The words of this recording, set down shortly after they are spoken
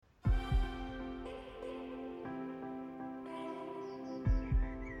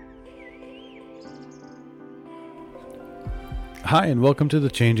Hi, and welcome to the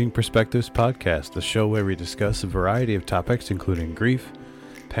Changing Perspectives podcast, the show where we discuss a variety of topics including grief,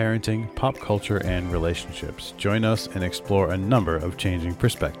 parenting, pop culture, and relationships. Join us and explore a number of changing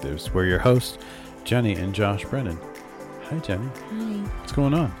perspectives. We're your hosts, Jenny and Josh Brennan. Hi, Jenny. Hi. What's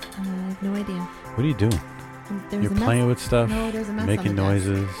going on? I have no idea. What are you doing? You're playing with stuff? No, there's a mess making on the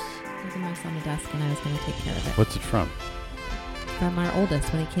noises? desk. There's a mess on the desk, and I was going to take care of it. What's it from? From our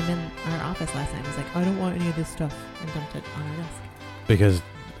oldest. When he came in our office last night, he was like, I don't want any of this stuff, and dumped it on our desk. Because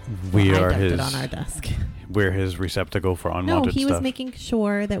we I are dumped his... it on our desk. We're his receptacle for unwanted No, he stuff. was making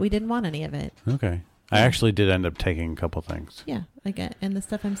sure that we didn't want any of it. Okay. I actually did end up taking a couple things. Yeah, and the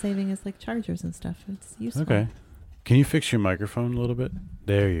stuff I'm saving is like chargers and stuff. It's useful. Okay. Can you fix your microphone a little bit?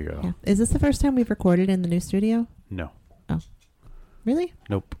 There you go. Yeah. Is this the first time we've recorded in the new studio? No. Oh. Really?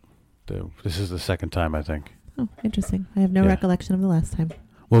 Nope. This is the second time, I think. Oh, interesting. I have no recollection of the last time.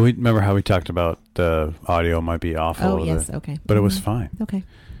 Well, we remember how we talked about the audio might be awful. Oh, yes. Okay. But it was fine. Okay.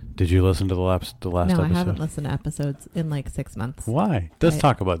 Did you listen to the last No, episode? I haven't listened to episodes in like 6 months. Why? Let's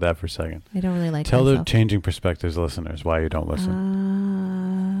talk about that for a second. I don't really like Tell myself. the Changing Perspectives listeners why you don't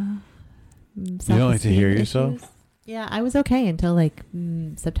listen. You don't like to hear yourself? Yeah, I was okay until like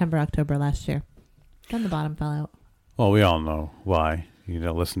September, October last year. Then the bottom fell out. Well, we all know why. You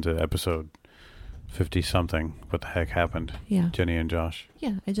don't listen to episode 50-something. What the heck happened? Yeah. Jenny and Josh.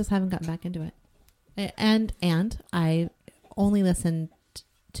 Yeah, I just haven't gotten back into it. And I only listened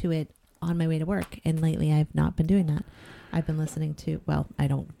to it on my way to work. And lately I've not been doing that. I've been listening to, well, I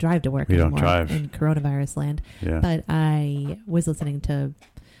don't drive to work You anymore don't drive. in coronavirus land. Yeah. But I was listening to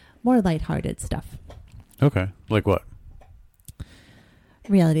more lighthearted stuff. Okay. Like what?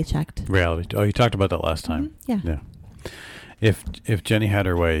 Reality checked. Reality. Oh, you talked about that last time. Mm-hmm. Yeah. If Jenny had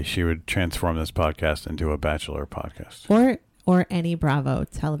her way, she would transform this podcast into a Bachelor podcast. Or any Bravo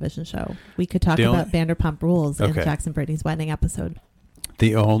television show. We could talk about Vanderpump Rules in Jackson Brittany's wedding episode.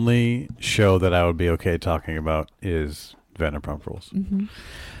 The only show that I would be okay talking about is Vanderpump Rules. Mm-hmm.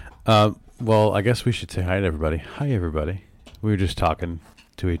 Well, I guess we should say hi to everybody. Hi, everybody. We were just talking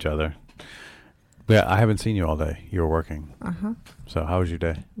to each other. Yeah, I haven't seen you all day. You were working. Uh-huh. So how was your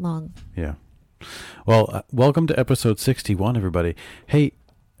day? Long. Yeah. Well, welcome to episode 61, everybody. Hey,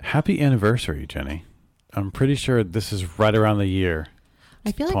 happy anniversary, Jenny. I'm pretty sure this is right around the year.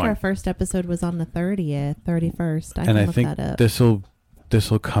 I feel like our first episode was on the 30th, 31st. I and can I look think that up.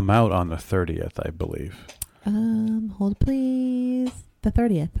 this will come out on the 30th, I believe. Hold please. The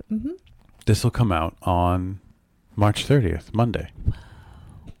 30th. Mm-hmm. This will come out on March 30th, Monday. Whoa.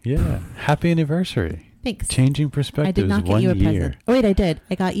 Yeah. Happy anniversary. Thanks. Changing Perspectives. I did not get you a present. Oh, wait, I did.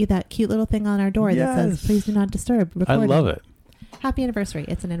 I got you that cute little thing on our door that says, please do not disturb recording. I love it. Happy anniversary.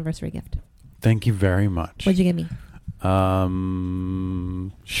 It's an anniversary gift. Thank you very much. What'd you give me?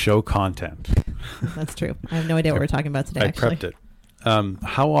 Show content. That's true. I have no idea what we're talking about today, actually. I prepped it.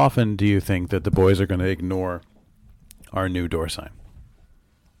 How often do you think that the boys are going to ignore our new door sign?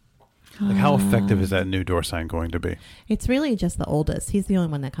 Like, how effective is that new door sign going to be? It's really just the oldest. He's the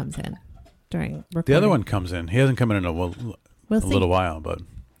only one that comes in during recording. The other one comes in. He hasn't come in a little while, but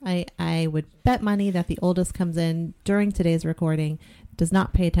I would bet money that the oldest comes in during today's recording, does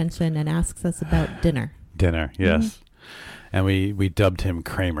not pay attention, and asks us about dinner. Dinner, yes. Mm-hmm. And we dubbed him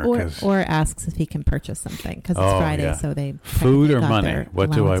Kramer. Or asks if he can purchase something, because it's Friday, yeah. so they... Food or money?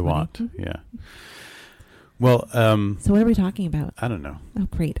 What do I want? Mm-hmm. Yeah. Well, so what are we talking about? I don't know. Oh,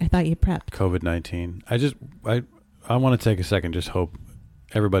 great. I thought you prepped. COVID-19. I want to take a second, just hope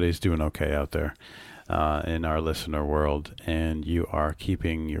everybody's doing okay out there in our listener world, and you are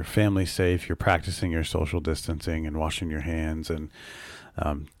keeping your family safe, you're practicing your social distancing and washing your hands and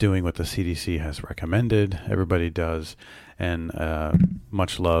doing what the CDC has recommended. Everybody does. And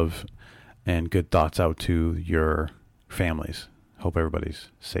much love and good thoughts out to your families. Hope everybody's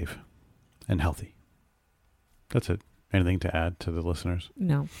safe and healthy. That's it. Anything to add to the listeners?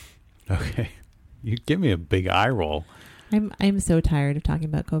 No. Okay. You give me a big eye roll. I'm so tired of talking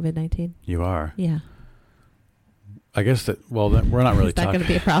about COVID-19. You are? Yeah. I guess we're not really talking. Is that going to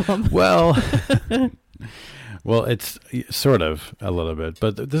be a problem? Well, it's sort of a little bit,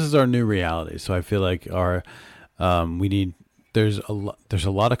 but this is our new reality. So I feel like there's a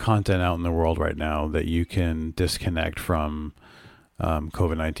lot of content out in the world right now that you can disconnect from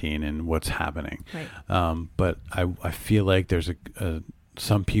COVID-19 and what's happening. Right. But I feel like there's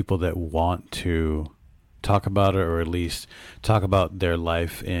some people that want to talk about it, or at least talk about their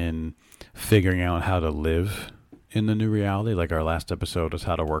life in figuring out how to live in the new reality. Like our last episode was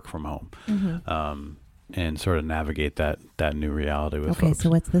how to work from home. Mm-hmm. And sort of navigate that new reality with folks. Okay, so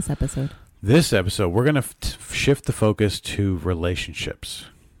what's this episode? This episode, we're going to shift the focus to relationships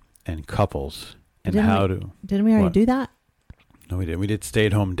and couples and Didn't we already do that? No, we didn't. We did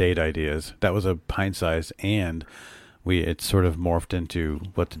stay-at-home date ideas. That was a pint-sized, and it sort of morphed into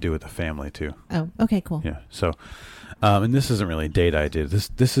what to do with the family too. Oh, okay, cool. Yeah. So, and this isn't really date ideas.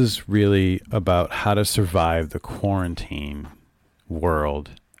 This is really about how to survive the quarantine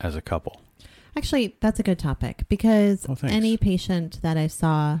world as a couple. Actually, that's a good topic because Oh, thanks. any patient that I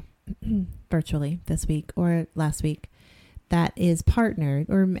saw virtually this week or last week that is partnered,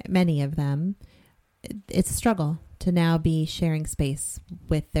 or many of them, it's a struggle to now be sharing space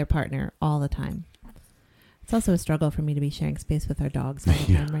with their partner all the time. It's also a struggle for me to be sharing space with our dogs all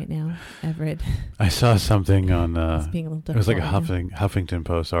the time right now. Everett. I saw something on, It's being a little it was like a difficult right now. Huffington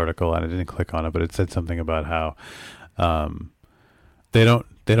Post article, and I didn't click on it, but it said something about how they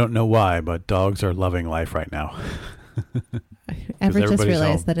don't know why, but dogs are loving life right now. Everett just everybody's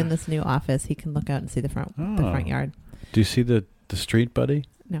realized home. that in this new office, he can look out and see the front Oh. yard. Do you see the street buddy?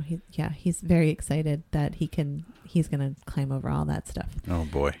 No, he's very excited that he's going to climb over all that stuff. Oh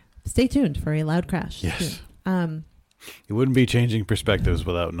boy. Stay tuned for a loud crash. Yes. soon. You wouldn't be changing perspectives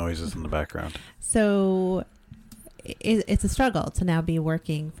without noises in the background. So it's a struggle to now be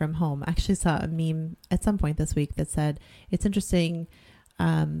working from home. I actually saw a meme at some point this week that said it's interesting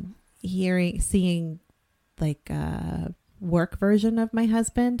seeing like a work version of my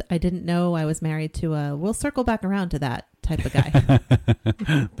husband. I didn't know I was married to we'll circle back around to that type of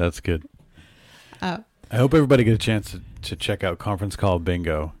guy. That's good. Uh, I hope everybody gets a chance to check out Conference Call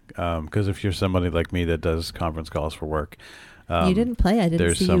Bingo, because if you're somebody like me that does conference calls for work, you didn't play. I didn't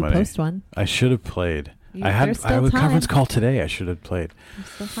there's see so you many. post one. I should have played. I There's still have a time. conference call today. I should have played. There's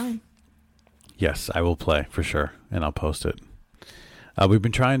still time. Yes, I will play for sure, and I'll post it. We've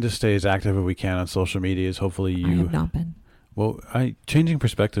been trying to stay as active as we can on social medias. Hopefully I have not been. Well, Changing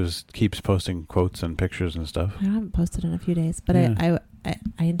Perspectives keeps posting quotes and pictures and stuff. I haven't posted in a few days, but Yeah.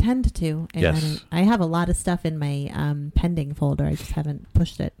 I intend to. And Yes. I have a lot of stuff in my pending folder. I just haven't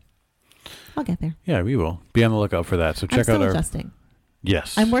pushed it. I'll get there. Yeah, we will. Be on the lookout for that. So I'm check still out our... adjusting.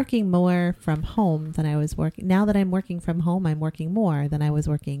 Yes. I'm working more from home than I was working. Now that I'm working from home, I'm working more than I was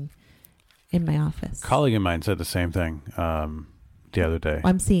working in my office. A colleague of mine said the same thing the other day.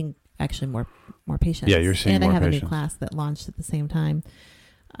 I'm seeing actually more patients. Yeah, you're seeing and more I have patients. a new class that launched at the same time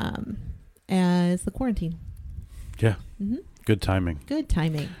as the quarantine. Yeah. Mm-hmm. Good timing. Good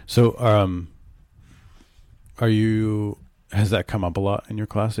timing. So, has that come up a lot in your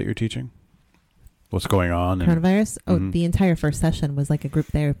class that you're teaching? What's going on? Coronavirus? Mhm. The entire first session was like a group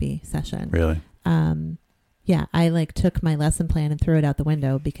therapy session. Really? Yeah, I took my lesson plan and threw it out the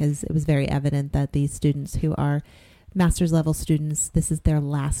window because it was very evident that these students who are master's level students, this is their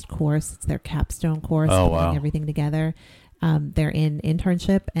last course. It's their capstone course. Oh, putting wow. everything together. They're in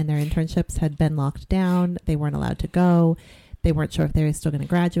internship and their internships had been locked down. They weren't allowed to go. They weren't sure if they were still going to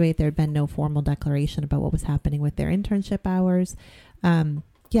graduate. There had been no formal declaration about what was happening with their internship hours.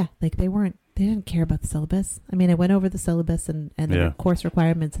 They didn't care about the syllabus. I mean, I went over the syllabus and the course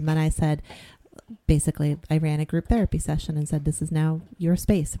requirements, and then I said, basically, I ran a group therapy session and said, this is now your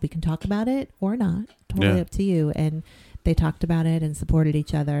space. We can talk about it or not. Totally up to you. And they talked about it and supported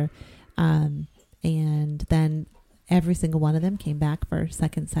each other. And then every single one of them came back for a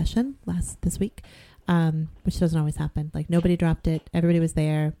second session this week, which doesn't always happen. Like, nobody dropped it. Everybody was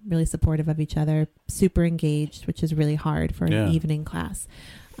there, really supportive of each other, super engaged, which is really hard for an evening class.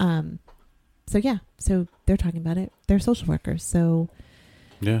 So they're talking about it. They're social workers. So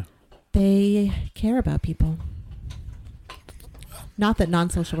they care about people. Not that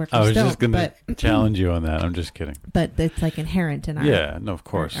non-social workers don't. I was just going to challenge you on that. I'm just kidding. But it's like inherent in our of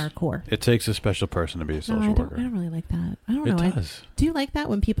course. Our core. It takes a special person to be a social worker. I don't really like that. I don't know. It does. Do you like that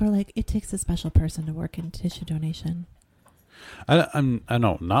when people are like, it takes a special person to work in tissue donation? I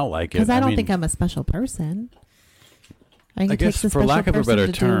don't not like it. Because I don't think I'm a special person. I think it guess takes a for special lack of a person better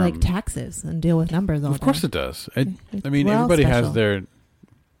to term, do like taxes and deal with numbers all Of course it does. I mean, We're all everybody has special. their,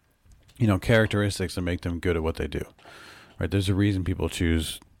 characteristics that make them good at what they do. Right? There's a reason people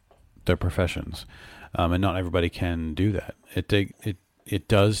choose their professions, and not everybody can do that. It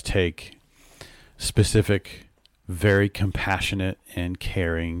does take specific, very compassionate and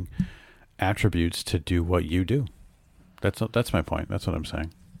caring attributes to do what you do. That's my point. That's what I'm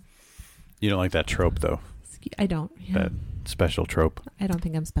saying. You don't like that trope, though. I don't. Yeah. That special trope. I don't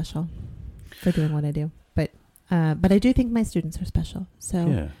think I'm special for doing what I do, but I do think my students are special.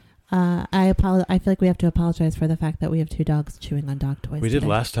 So I feel like we have to apologize for the fact that we have two dogs chewing on dog toys. We did today.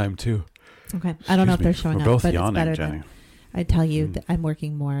 last time too. Okay, I don't know if they're showing We're up, both but yawning, it's better Jenny. than I tell you that I'm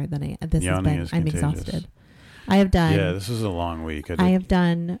working more than Yawning is I'm contagious. exhausted. I have done. Yeah, this is a long week. I have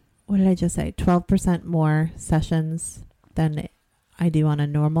done. What did I just say? 12% more sessions than I do on a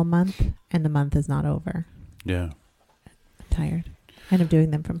normal month, and the month is not over. Yeah. tired. And I'm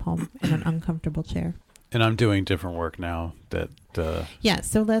doing them from home in an uncomfortable chair. And I'm doing different work now that Yeah,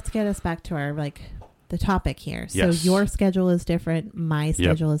 so let's get us back to our the topic here. So Yes. your schedule is different, my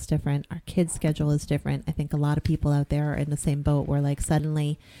schedule is different, our kids' schedule is different. I think a lot of people out there are in the same boat where like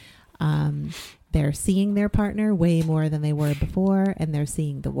suddenly they're seeing their partner way more than they were before, and they're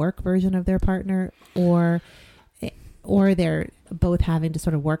seeing the work version of their partner, or they're both having to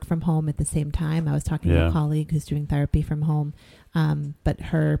sort of work from home at the same time. I was talking to a colleague who's doing therapy from home, but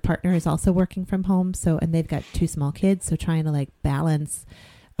her partner is also working from home. So, and they've got 2 small kids. So trying to like balance,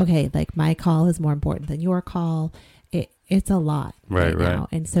 okay, like my call is more important than your call. It's a lot right now.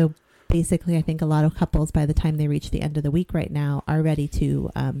 And so basically, I think a lot of couples, by the time they reach the end of the week right now, are ready to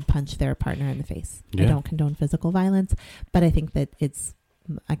punch their partner in the face. I don't condone physical violence, but I think that it's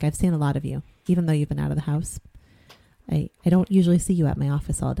like I've seen a lot of you, even though you've been out of the house. I don't usually see you at my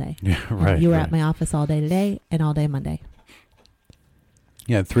office all day. Yeah, right. You were at my office all day today and all day Monday.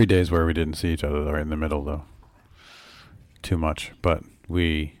 Yeah, 3 days where we didn't see each other right in the middle, though. Too much. But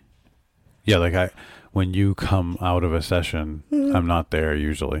when you come out of a session, I'm not there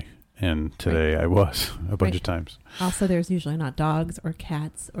usually. And today I was a bunch of times. Also, there's usually not dogs or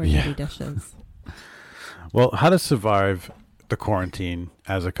cats or dirty dishes. Well, how to survive the quarantine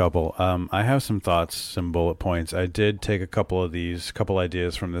as a couple. I have some thoughts, some bullet points. I did take a couple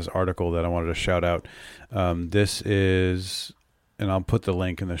ideas from this article that I wanted to shout out. This is, and I'll put the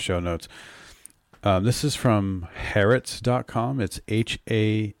link in the show notes. This is from Haaretz.com. It's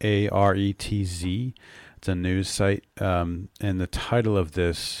Haaretz. It's a news site. And the title of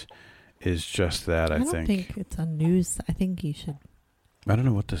this is just that, I think. I don't think it's a news. I think you should. I don't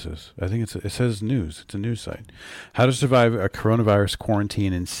know what this is. I think it says news. It's a news site. How to survive a coronavirus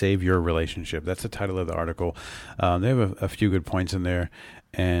quarantine and save your relationship. That's the title of the article. They have a few good points in there,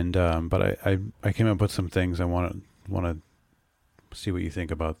 and but I came up with some things I want to see what you think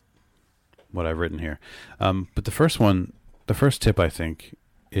about what I've written here. But the first tip I think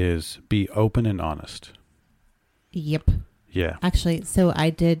is be open and honest. Yep. Yeah. Actually, so I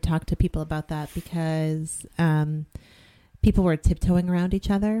did talk to people about that because people were tiptoeing around each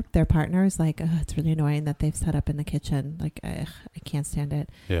other, their partners, like, oh, it's really annoying that they've set up in the kitchen. Like, I can't stand it.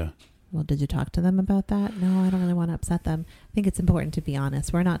 Yeah. Well, did you talk to them about that? No, I don't really want to upset them. I think it's important to be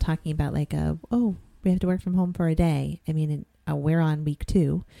honest. We're not talking about like, we have to work from home for a day. I mean, we're on week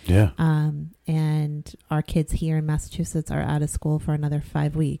 2. Yeah. And our kids here in Massachusetts are out of school for another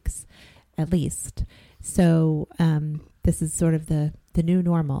 5 weeks, at least. So this is sort of the new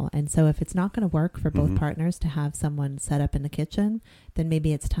normal. And so if it's not going to work for both partners to have someone set up in the kitchen, then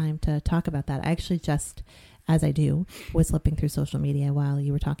maybe it's time to talk about that. I actually just, as I do, was flipping through social media while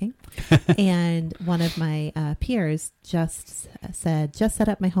you were talking. And one of my peers just said, just set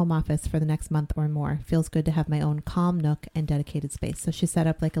up my home office for the next month or more. Feels good to have my own calm nook and dedicated space. So she set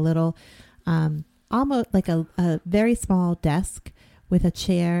up like a little, almost like a very small desk with a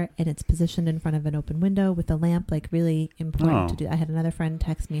chair, and it's positioned in front of an open window with a lamp, like really important to do. I had another friend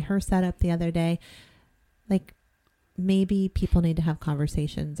text me her setup the other day. Like maybe people need to have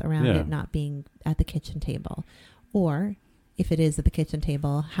conversations around it not being at the kitchen table. Or if it is at the kitchen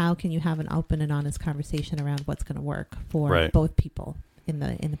table, how can you have an open and honest conversation around what's going to work for both people in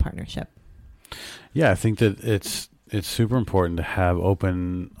the partnership? Yeah, I think that it's super important to have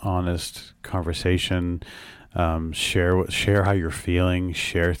open, honest conversation. Share how you're feeling,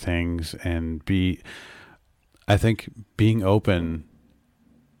 share things, and I think being open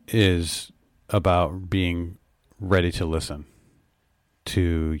is about being ready to listen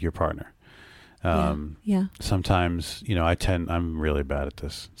to your partner. Sometimes, I'm really bad at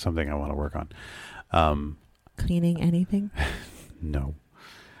this. Something I want to work on. Cleaning anything? No.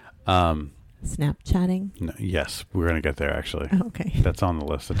 Snapchatting? No, yes, we're going to get there, actually. Oh, okay. That's on the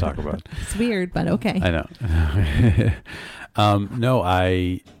list to talk about. It's weird, but okay. I know. No,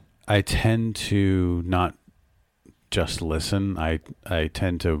 I tend to not just listen. I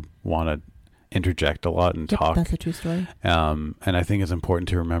tend to want to interject a lot and talk. That's a true story. And I think it's important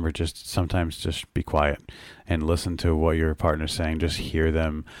to remember sometimes just be quiet and listen to what your partner's saying. Just hear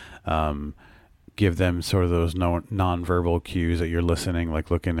them. Give them sort of those nonverbal cues that you're listening, like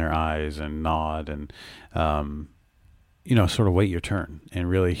look in their eyes and nod and, sort of wait your turn and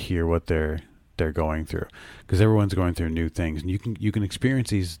really hear what they're going through, because everyone's going through new things, and you can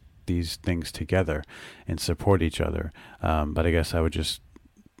experience these things together and support each other. But I guess I would just,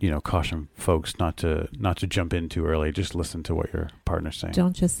 caution folks not to jump in too early. Just listen to what your partner's saying.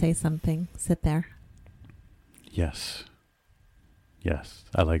 Don't just say something. Sit there. Yes,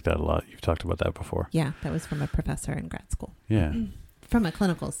 I like that a lot. You've talked about that before. Yeah, that was from a professor in grad school. Yeah. From a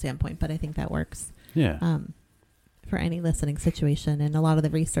clinical standpoint, but I think that works. Yeah. for any listening situation. And a lot of the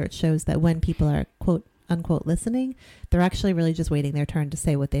research shows that when people are quote unquote listening, they're actually really just waiting their turn to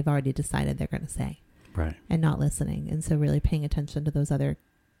say what they've already decided they're going to say. Right. And not listening. And so really paying attention to those other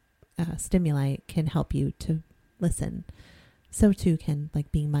stimuli can help you to listen. So too can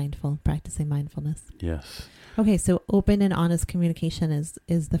like being mindful, practicing mindfulness. Yes. Okay, so open and honest communication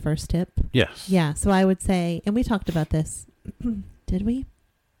is the first tip. Yes. Yeah, so I would say, and we talked about this, did we?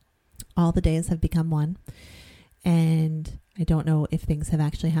 All the days have become one. And I don't know if things have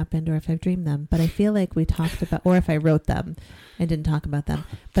actually happened or if I've dreamed them, but I feel like we talked about, or if I wrote them and didn't talk about them.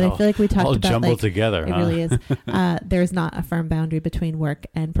 But I feel like we talked all about jumbled like, together. It really is. There's not a firm boundary between work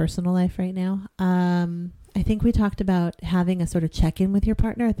and personal life right now. I think we talked about having a sort of check-in with your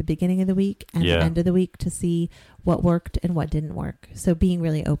partner at the beginning of the week and the end of the week to see what worked and what didn't work. So being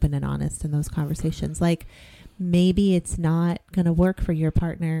really open and honest in those conversations. Like maybe it's not going to work for your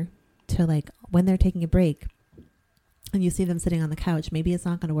partner to like when they're taking a break and you see them sitting on the couch, maybe it's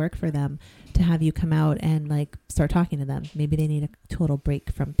not going to work for them to have you come out and like start talking to them. Maybe they need a total break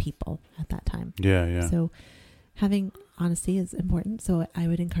from people at that time. Yeah, yeah. So having honesty is important. So I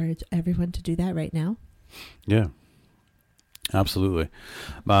would encourage everyone to do that right now. Yeah, absolutely.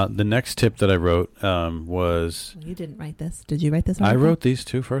 The next tip that I wrote was... You didn't write this. Did you write this? I wrote these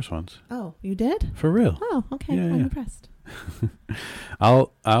two first ones. Oh, you did? For real. Oh, okay. Yeah, I'm yeah. impressed.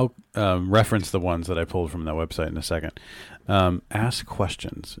 I'll reference the ones that I pulled from that website in a second. Ask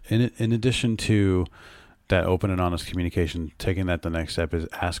questions. In addition to that open and honest communication, taking that the next step is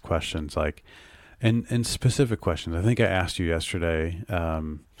ask questions like, and specific questions. I think I asked you yesterday,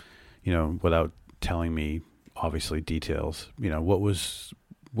 without telling me obviously details, what was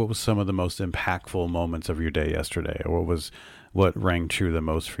some of the most impactful moments of your day yesterday, or what rang true the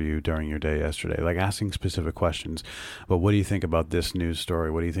most for you during your day yesterday? Like asking specific questions. But what do you think about this news story?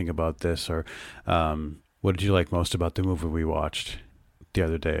 What do you think about this? Or what did you like most about the movie we watched the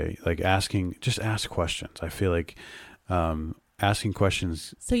other day? Like just ask questions. I feel like asking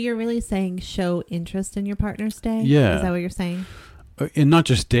questions. So you're really saying show interest in your partner's day? Yeah. Is that what you're saying? And not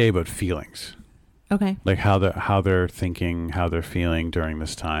just day, but feelings. Okay. Like how they're thinking, how they're feeling during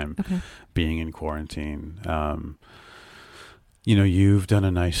this time, okay. being in quarantine. You've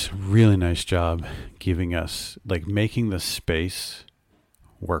done a really nice job giving us, like making the space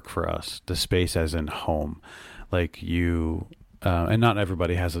work for us, the space as in home. Like you, and not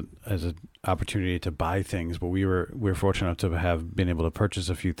everybody has an opportunity to buy things, but we're fortunate enough to have been able to purchase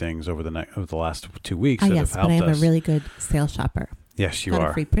a few things over the last 2 weeks that have helped us. Yes, but I am a really good sales shopper. Yes, you Got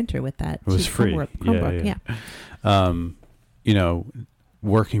are. a free printer with that. It was free. Chromebook, yeah.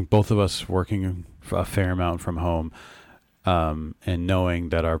 Both of us working a fair amount from home, and knowing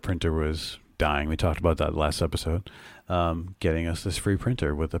that our printer was dying. We talked about that last episode. Getting us this free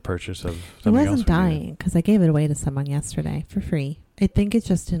printer with the purchase of something else. It wasn't dying because I gave it away to someone yesterday for free. I think it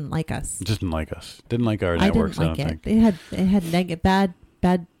just didn't like us. It just didn't like us. Didn't like our networks. I didn't like it. It had negative,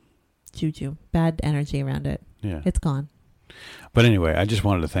 bad juju, bad energy around it. Yeah, it's gone. But anyway, I just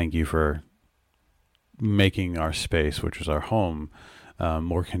wanted to thank you for making our space, which was our home,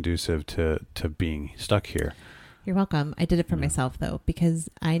 more conducive to being stuck here. You're welcome. I did it for myself though, because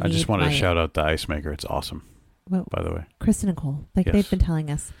I just wanted to shout out the ice maker. It's awesome. Well, by the way, Chris and Nicole, Yes. They've been telling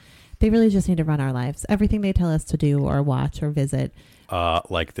us, they really just need to run our lives. Everything they tell us to do or watch or visit.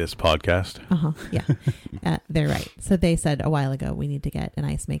 Like this podcast. Yeah. They're right. So they said a while ago, we need to get an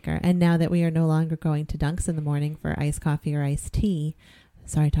ice maker. And now that we are no longer going to Dunks in the morning for iced coffee or iced tea,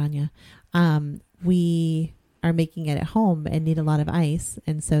 sorry, Tanya, we are making it at home and need a lot of ice.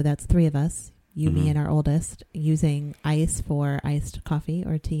 And so that's 3 of us, you, me, and our oldest, using ice for iced coffee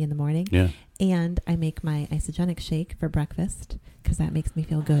or tea in the morning. Yeah. And I make my isogenic shake for breakfast because that makes me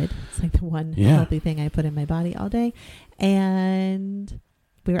feel good. It's like the one healthy thing I put in my body all day. And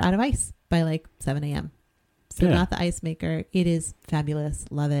we were out of ice by like 7 a.m. So not the ice maker. It is fabulous.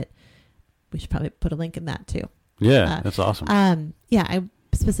 Love it. We should probably put a link in that too. Yeah, that's awesome. I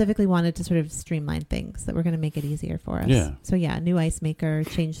specifically wanted to sort of streamline things that were going to make it easier for us. Yeah. So new ice maker,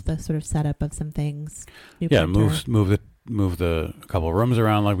 change the sort of setup of some things. New printer. move the couple of rooms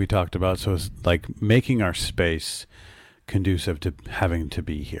around like we talked about. So it's like making our space conducive to having to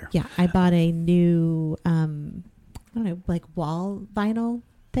be here. Yeah, I bought a new, wall vinyl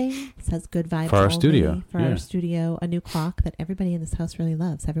thing. It says good vibes for our only studio. For our studio, a new clock that everybody in this house really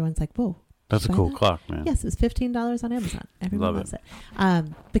loves. Everyone's like, whoa. That's a cool clock, man. Yes, it was $15 on Amazon. Everyone loves it.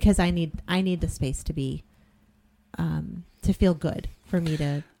 Because I need the space to be, to feel good for me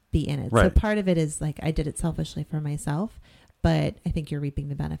to be in it. Right. So part of it is like I did it selfishly for myself, but I think you're reaping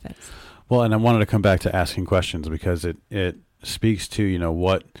the benefits. Well, and I wanted to come back to asking questions because it speaks to,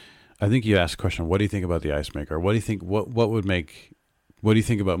 what I think you asked a question. What do you think about the ice maker? What do you think? What would make? What do you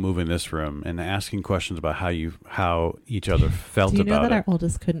think about moving this room and asking questions about how each other felt Do you know about that it? our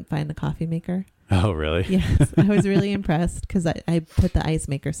oldest couldn't find the coffee maker? Oh, really? Yes, I was really impressed because I put the ice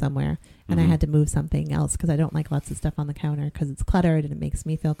maker somewhere and I had to move something else because I don't like lots of stuff on the counter because it's cluttered and it makes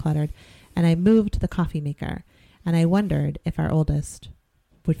me feel cluttered. And I moved the coffee maker and I wondered if our oldest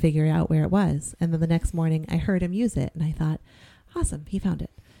would figure out where it was. And then the next morning I heard him use it and I thought, awesome, he found it.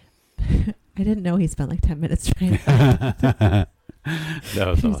 I didn't know he spent like 10 minutes trying to find it. That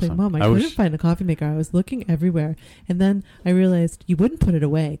was He was awesome. like, Mom, I couldn't find the coffee maker. I was looking everywhere. And then I realized you wouldn't put it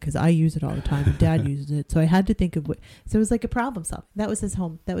away because I use it all the time and Dad uses it. So I had to think of so it was like a problem solving. That was his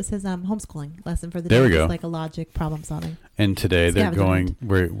homeschooling lesson for the day. There we go. Just like a logic problem solving. And today they're Scavenger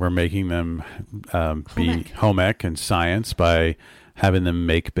going. We're making them be home ec and science by having them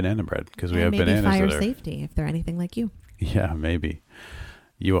make banana bread because we have maybe bananas. Fire that are, safety if they're anything like you. Yeah, maybe.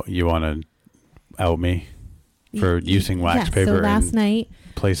 You want to out me for using wax paper So last in night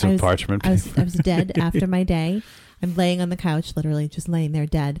place of parchment paper? I was dead after my day. I'm laying on the couch, literally just laying there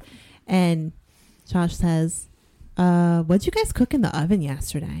dead. And Josh says, what'd you guys cook in the oven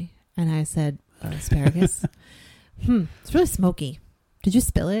yesterday? And I said, asparagus. It's really smoky. Did you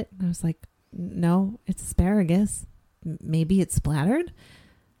spill it? And I was like, no, it's asparagus. Maybe it's splattered?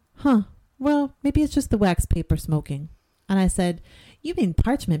 Well, maybe it's just the wax paper smoking. And I said, you mean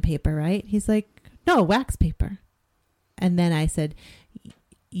parchment paper, right? He's like, no, wax paper. And then I said,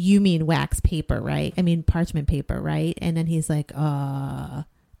 you mean wax paper, right? I mean parchment paper, right? And then he's like,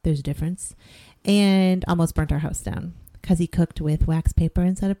 there's a difference. And almost burnt our house down because he cooked with wax paper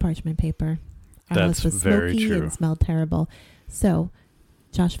instead of parchment paper. Our house was very smoky true. and smelled terrible. So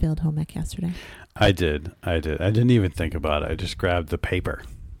Josh failed home ec yesterday. I did. I didn't even think about it. I just grabbed the paper,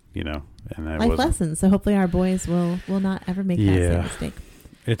 and Life lessons. So hopefully our boys will not ever make that same mistake.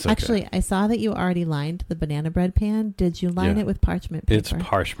 It's okay. Actually, I saw that you already lined the banana bread pan. Did you line it with parchment paper? It's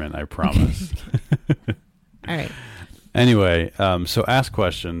parchment, I promise. All right. Anyway, so ask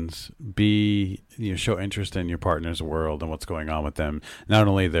questions. Show interest in your partner's world and what's going on with them. Not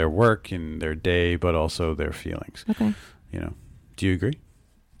only their work and their day, but also their feelings. Okay. Do you agree?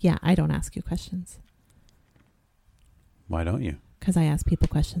 Yeah, I don't ask you questions. Why don't you? Because I ask people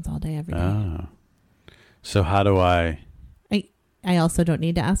questions all day, every day. Oh. So how do I also don't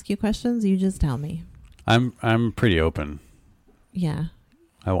need to ask you questions. You just tell me. I'm pretty open. Yeah.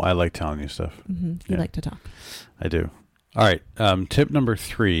 I like telling you stuff. Mm-hmm. You like to talk. I do. All right. Tip number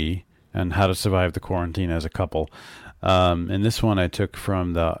 3 on how to survive the quarantine as a couple. And this one I took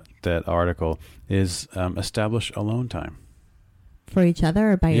from that article is establish alone time. For each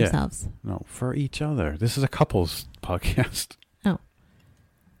other or by yourselves? No, for each other. This is a couples podcast. Oh.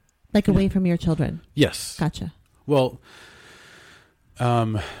 Like away from your children? Yes. Gotcha. Well,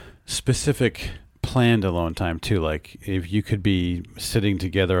 specific planned alone time too. Like if you could be sitting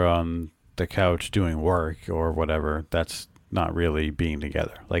together on the couch doing work or whatever, that's not really being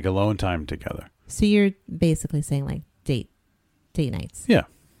together. Like alone time together. So you're basically saying like date nights. Yeah.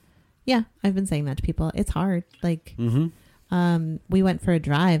 Yeah, I've been saying that to people. It's hard. Like, we went for a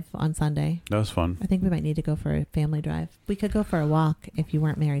drive on Sunday. That was fun. I think we might need to go for a family drive. We could go for a walk if you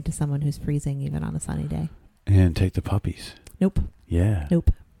weren't married to someone who's freezing even on a sunny day. And take the puppies. Nope. Yeah.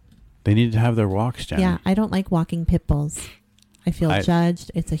 Nope. They need to have their walks, Jenny. Yeah, I don't like walking pit bulls. I feel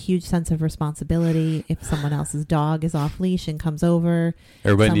judged. It's a huge sense of responsibility. If someone else's dog is off leash and comes over,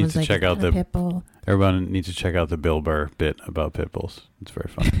 everybody needs to check out the pit bull. Everybody needs to check out the Bill Burr bit about pit bulls. It's very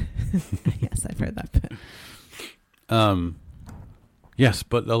funny. Yes, I've heard that bit. Yes,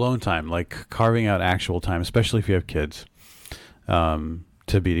 but alone time, like carving out actual time, especially if you have kids,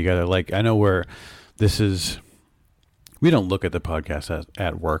 to be together. Like I know we don't look at the podcast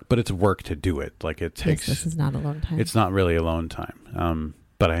at work, but it's work to do it. Like it takes. Yes, this is not alone time. It's not really alone time.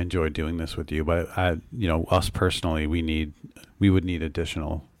 But I enjoy doing this with you. But us personally, we would need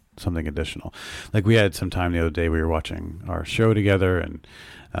something additional. Like we had some time the other day. We were watching our show together and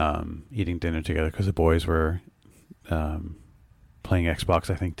eating dinner together because the boys were playing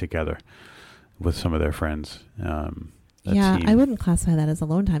Xbox, I think, together with some of their friends. Yeah, team. I wouldn't classify that as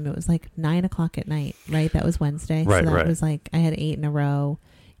alone time. It was like 9:00 at night, right? That was Wednesday. Right, so that was like I had 8 in a row.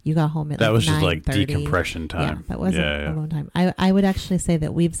 You got home at that like was just 9:30. like decompression time. Yeah, that wasn't alone time. I would actually say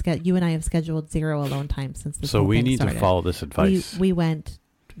that you and I have scheduled 0 alone time since this. So whole we thing need started. to follow this advice. We went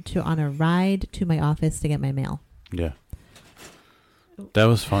on a ride to my office to get my mail. Yeah, that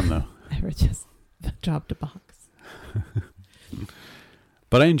was fun though. I just dropped a box.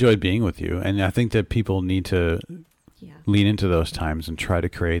 But I enjoyed being with you, and I think that people need to Yeah. Lean into those times and try to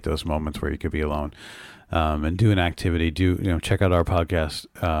create those moments where you could be alone. And do an activity. Check out our podcast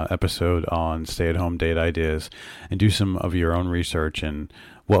episode on stay-at-home date ideas, and do some of your own research and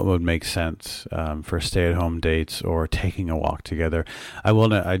what would make sense for stay-at-home dates or taking a walk together.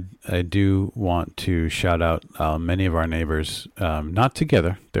 I do want to shout out many of our neighbors, not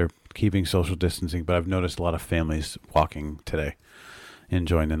together. They're keeping social distancing, but I've noticed a lot of families walking today,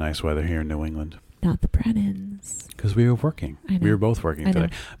 enjoying the nice weather here in New England. Not the Brennans. Because we were working. I know. We were both working I know.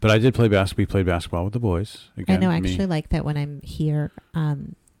 today. But I did play basketball. We played basketball with the boys. Again, I know. I actually like that when I'm here,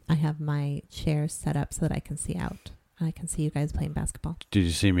 I have my chairs set up so that I can see out. And I can see you guys playing basketball. Did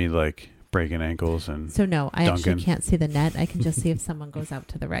you see me breaking ankles and So no, I dunking? actually can't see the net. I can just see if someone goes out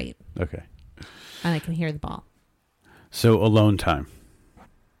to the right. Okay. And I can hear the ball. So alone time.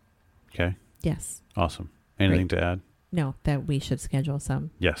 Okay. Yes. Awesome. Anything to add? No, that we should schedule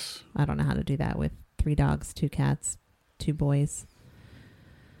some. Yes. I don't know how to do that with 3 dogs, 2 cats, 2 boys.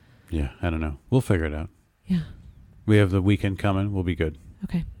 Yeah, I don't know. We'll figure it out. Yeah. We have the weekend coming. We'll be good.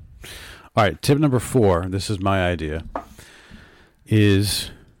 Okay. All right. Tip number 4, this is my idea,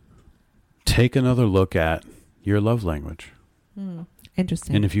 is take another look at your love language.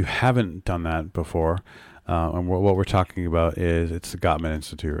 Interesting. And if you haven't done that before, and what we're talking about is it's the Gottman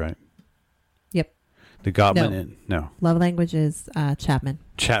Institute, right? Yep. The Gottman... No. Love language is Chapman.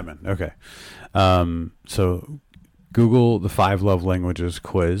 Chapman. Okay. So Google the 5 love languages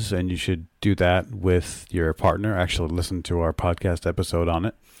quiz, and you should do that with your partner. Actually, listen to our podcast episode on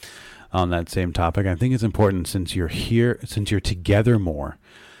it, on that same topic. I think it's important, since you're together more,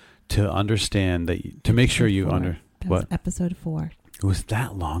 to understand that, to make sure you Was episode 4. It was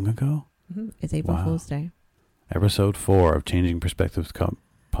that long ago? Mm-hmm. It's April Fool's Day. Episode 4 of Changing Perspectives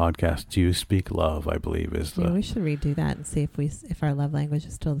podcast. Do you speak love? I believe is the. Yeah, we should redo that and see if our love language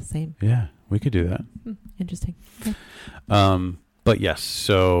is still the same. Yeah, we could do that. Interesting. Okay. But yes.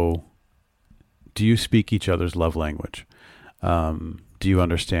 So, do you speak each other's love language? Do you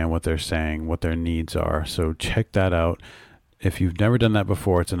understand what they're saying, what their needs are? So check that out. If you've never done that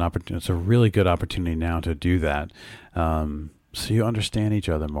before, it's an opportunity. It's a really good opportunity now to do that. So you understand each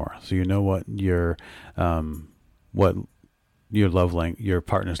other more. So you know what your your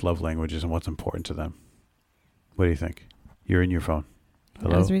partner's love language is and what's important to them. What do you think? You're in your phone.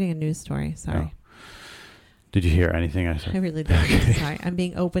 Hello? I was reading a news story. Sorry. Oh. Did you hear anything I said? I really did. Okay. Sorry. I'm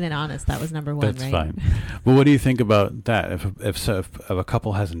being open and honest. That was number 1, That's right? fine. Well, what do you think about that? If a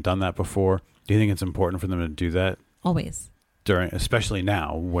couple hasn't done that before, do you think it's important for them to do that? Always. Especially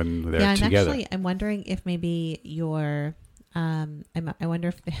now when they're together. I'm wondering if maybe your, I wonder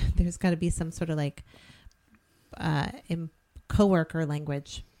if there's got to be some sort of coworker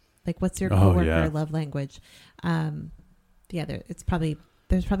language. Like, what's your coworker love language? There's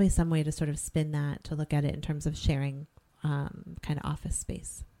probably some way to sort of spin that, to look at it in terms of sharing kind of office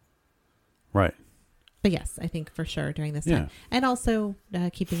space. Right. But yes, I think for sure during this time. And also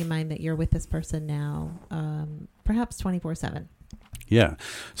keeping in mind that you're with this person now, perhaps 24/7. Yeah.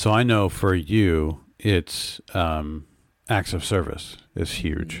 So I know for you, it's acts of service is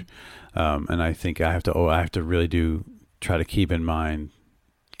huge. Mm-hmm. And I think I have to really try to keep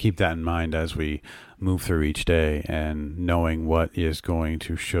that in mind as we move through each day, and knowing what is going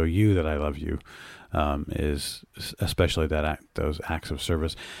to show you that I love you is especially those acts of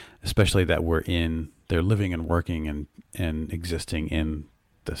service, especially that they're living and working and existing in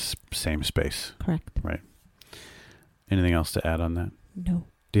the same space. Correct. Right. Anything else to add on that? No.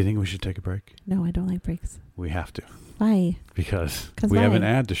 Do you think we should take a break? No, I don't like breaks. We have to. Why? Because we have an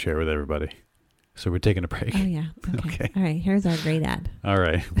ad to share with everybody. So we're taking a break. Oh, yeah. Okay. All right. Here's our great ad. All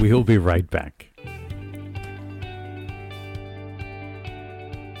right. We'll be right back.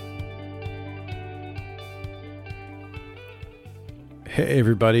 Hey,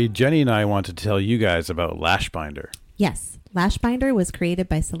 everybody. Jenny and I want to tell you guys about Lashbinder. Yes. Lashbinder was created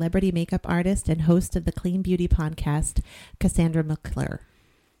by celebrity makeup artist and host of the Clean Beauty podcast, Cassandra McClure.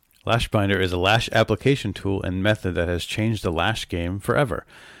 Lashbinder is a lash application tool and method that has changed the lash game forever.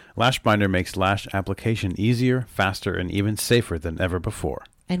 Lashbinder makes lash application easier, faster, and even safer than ever before.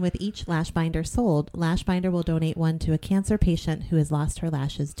 And with each Lashbinder sold, Lashbinder will donate one to a cancer patient who has lost her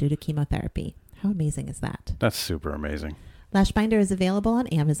lashes due to chemotherapy. How amazing is that? That's super amazing. Lashbinder is available on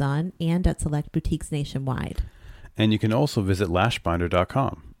Amazon and at select boutiques nationwide. And you can also visit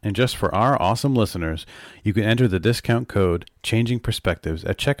lashbinder.com. And just for our awesome listeners, you can enter the discount code Changing Perspectives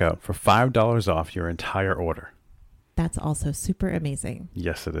at checkout for $5 off your entire order. That's also super amazing.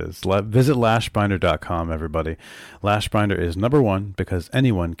 Yes, it is. Visit lashbinder.com, everybody. Lashbinder is number 1 because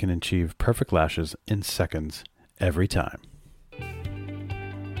anyone can achieve perfect lashes in seconds every time.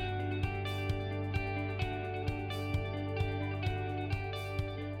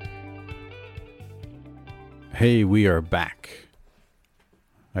 Hey, we are back.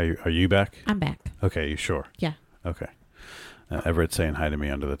 Are you back? I'm back. Okay, you sure? Yeah. Okay. Everett's saying hi to me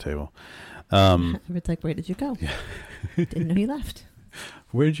under the table. It's like, where did you go? Yeah. Didn't know you left.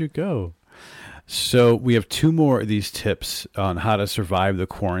 Where'd you go? So we have two more of these tips on how to survive the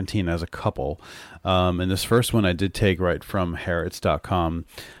quarantine as a couple. And this first one I did take right from Harrods.com,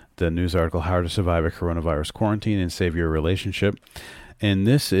 the news article, How to Survive a Coronavirus Quarantine and Save Your Relationship. And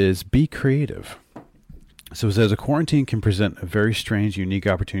this is be creative. So it says a quarantine can present a very strange, unique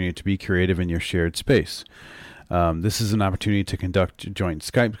opportunity to be creative in your shared space. This is an opportunity to conduct joint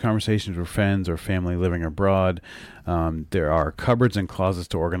Skype conversations with friends or family living abroad. There are cupboards and closets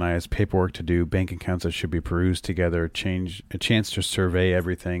to organize, paperwork to do, bank accounts that should be perused together, a chance to survey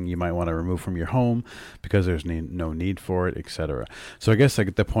everything you might want to remove from your home because there's no need for it, etc. So I guess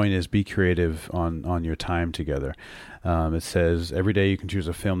like the point is be creative on your time together. It says every day you can choose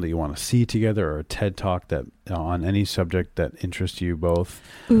a film that you want to see together or a TED Talk that on any subject that interests you both.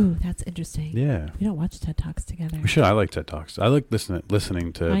 Ooh, that's interesting. Yeah. We don't watch TED Talks together. We should. I like TED Talks. I like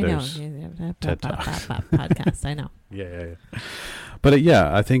listening to I know. TED Talks. Podcast, I know. Yeah. But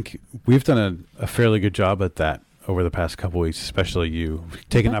I think we've done a fairly good job at that over the past couple of weeks, especially you.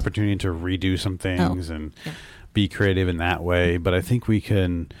 Take an opportunity to redo some things and be creative in that way. But I think we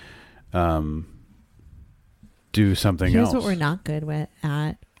can do something else. Here's what we're not good with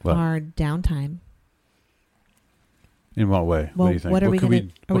at our downtime. In what way? Well, what do you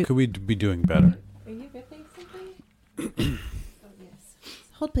think? What could we be doing better? Are you ripping something? Oh, yes.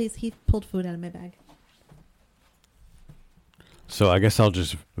 Hold, please. He pulled food out of my bag. So I guess I'll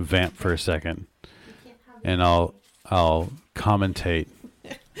just vamp for a second, and I'll commentate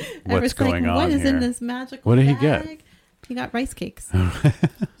what's going on here. What is in this magical bag? What did he get? He got rice cakes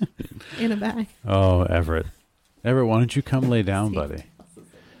in a bag. Oh, Everett, why don't you come lay down, buddy?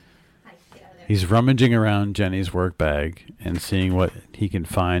 He's rummaging around Jenny's work bag and seeing what he can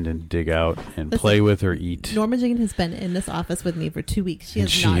find and dig out and play with or eat. Norma Jane has been in this office with me for 2 weeks. She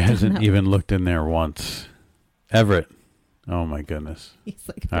hasn't even looked in there once. Everett. Oh, my goodness. He's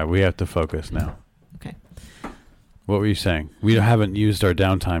like, all right, we have to focus now. Okay. What were you saying? We haven't used our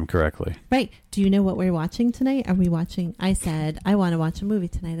downtime correctly. Right. Do you know what we're watching tonight? Are we watching? I said, I want to watch a movie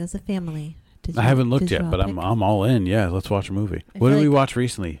tonight as a family. I haven't looked yet, but I'm all in. Yeah, let's watch a movie. What did we watch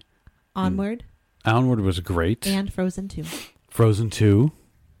recently? Onward. Onward was great. And Frozen 2. Frozen 2.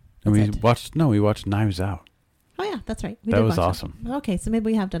 And we That's watched Knives Out. Oh, yeah, that's right. That was awesome. Okay, so maybe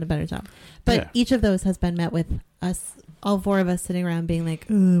we have done a better job. But each of those has been met with us, all four of us sitting around being like,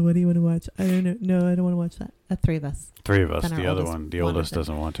 oh, what do you want to watch? I don't know. No, I don't want to watch that. Three of us. The other one, the oldest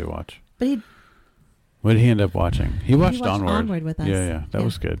doesn't want to watch. But what did he end up watching? He watched Onward with us. Yeah. That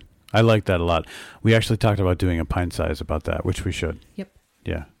was good. I liked that a lot. We actually talked about doing a pint size about that, which we should. Yep.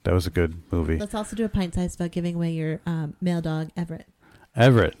 Yeah, that was a good movie. Let's also do a pint size about giving away your male dog, Everett.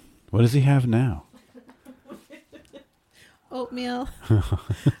 Everett, what does he have now? Oatmeal.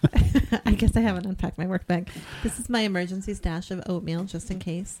 I guess I haven't unpacked my work bag. This is my emergency stash of oatmeal, just in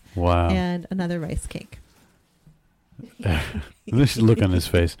case. Wow. And another rice cake. This look on his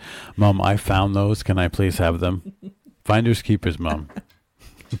face. Mom, I found those. Can I please have them? Finders keepers, Mom.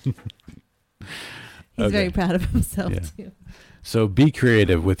 He's very proud of himself, too. So be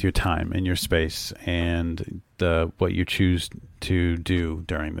creative with your time and your space and what you choose to do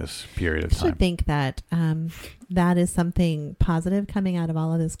during this period of time. I should think that that is something positive coming out of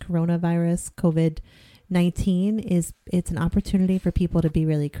all of this coronavirus, COVID-19, it's an opportunity for people to be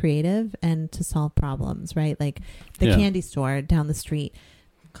really creative and to solve problems, right? Like the candy store down the street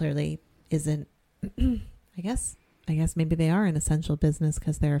clearly isn't, I guess maybe they are an essential business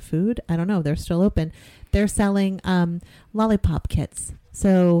because they're food. I don't know. They're still open. They're selling lollipop kits.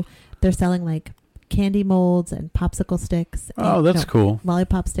 So they're selling like candy molds and popsicle sticks. Oh, that's cool.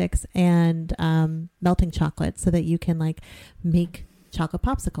 Lollipop sticks and melting chocolate so that you can like make chocolate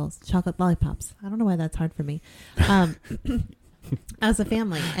popsicles, chocolate lollipops. I don't know why that's hard for me. As a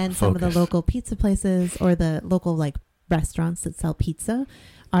family. And some of the local pizza places or the local like restaurants that sell pizza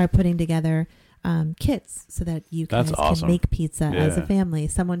are putting together kits so that you guys can make pizza as a family.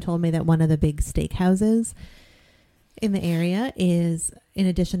 Someone told me that one of the big steakhouses in the area is, in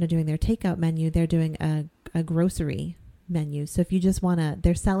addition to doing their takeout menu, they're doing a grocery menu. So if you just want to,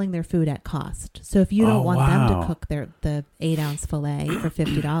 they're selling their food at cost. So if you don't want them to cook the 8-ounce filet for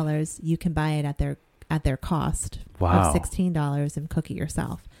 $50, you can buy it at their cost of $16 and cook it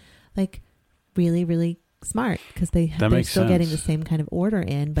yourself. Like really, really smart because they're still getting the same kind of order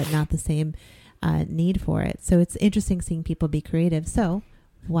in, but not the same need for it. So it's interesting seeing people be creative. So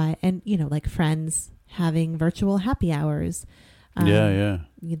why, and like friends having virtual happy hours, Yeah.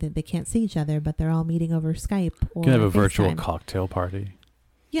 Either they can't see each other, but they're all meeting over Skype or You can have a virtual FaceTime. cocktail party.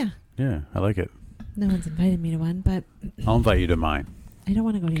 Yeah. Yeah, I like it. No one's invited me to one, but I'll invite you to mine. I don't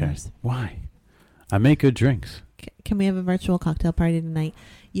want to go to Okay. yours. Why? I make good drinks. Can we have a virtual cocktail party tonight?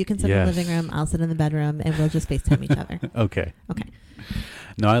 You can sit in the Yes. living room, I'll sit in the bedroom, and we'll just FaceTime each other. Okay. Okay.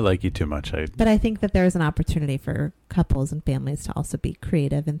 No, I like you too much. But I think that there is an opportunity for couples and families to also be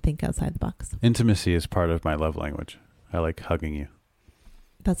creative and think outside the box. Intimacy is part of my love language. I like hugging you.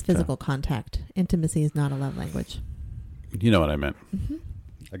 That's physical contact. Intimacy is not a love language. You know what I meant. Mm-hmm.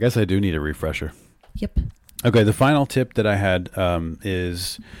 I guess I do need a refresher. Yep. Okay, the final tip that I had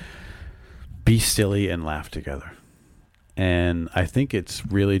is be silly and laugh together. And I think it's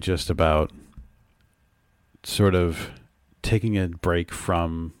really just about sort of taking a break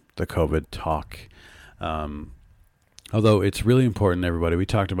from the COVID talk. Although it's really important, everybody, we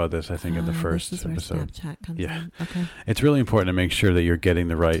talked about this, I think, in the first this is where episode. Snapchat comes Yeah. in. Okay. It's really important to make sure that you're getting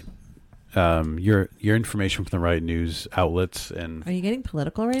the right, your information from the right news outlets. And Are you getting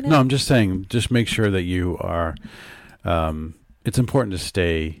political right now? no, I'm just saying, just make sure that you are, it's important to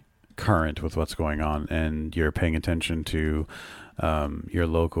stay current with what's going on and you're paying attention to your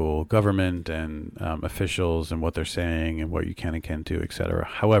local government and officials and what they're saying and what you can and can't do, etc.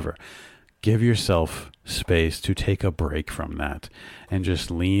 However, give yourself space to take a break from that and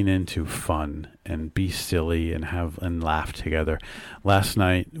just lean into fun and be silly and laugh together. Last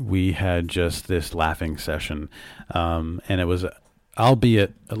night we had just this laughing session, and it was,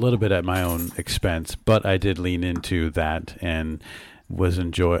 albeit a little bit at my own expense, but I did lean into that and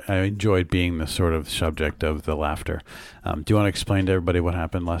I enjoyed being the sort of subject of the laughter. Do you want to explain to everybody what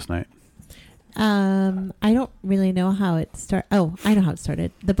happened last night? I don't really know how it started. Oh, I know how it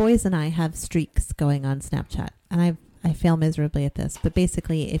started. The boys and I have streaks going on Snapchat, and I fail miserably at this. But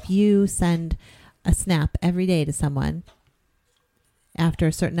basically, if you send a snap every day to someone, after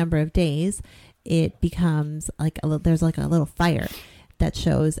a certain number of days, it becomes like there's like a little fire that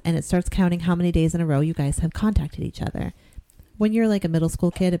shows, and it starts counting how many days in a row you guys have contacted each other. When you're like a middle school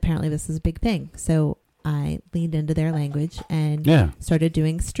kid, apparently this is a big thing. So I leaned into their language and started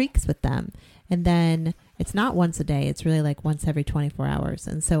doing streaks with them. And then it's not once a day. It's really like once every 24 hours.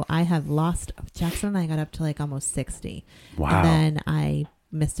 And so I have lost, Jackson and I got up to like almost 60. Wow. And then I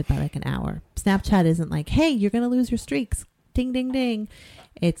missed it by like an hour. Snapchat isn't like, hey, you're going to lose your streaks. Ding, ding, ding.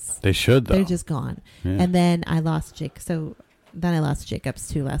 They should, though. They're just gone. Yeah. And then I lost Jake. So then I lost Jacob's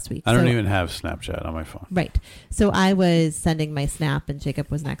too last week. I don't even have Snapchat on my phone. Right. So I was sending my snap and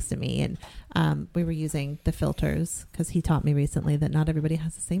Jacob was next to me, and we were using the filters because he taught me recently that not everybody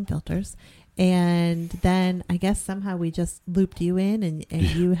has the same filters. And then I guess somehow we just looped you in and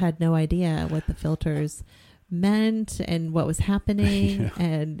you had no idea what the filters meant and what was happening. Yeah.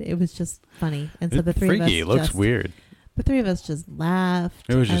 And it was just funny. And so the three of us it looks weird. The three of us just laughed.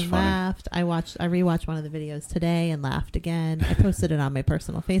 It was just and funny. Laughed. I rewatched one of the videos today and laughed again. I posted it on my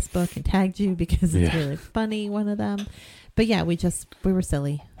personal Facebook and tagged you because it's really funny, one of them. But yeah, we were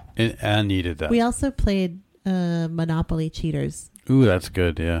silly. I needed that. We also played Monopoly Cheaters. Ooh, that's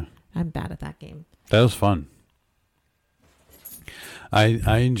good, yeah. I'm bad at that game. That was fun.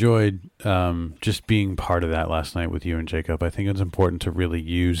 I enjoyed just being part of that last night with you and Jacob. I think it's important to really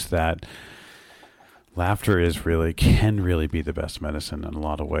use that. Laughter can really be the best medicine in a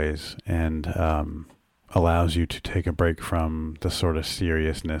lot of ways, and allows you to take a break from the sort of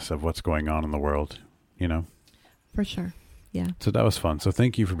seriousness of what's going on in the world, you know? For sure, yeah. So that was fun. So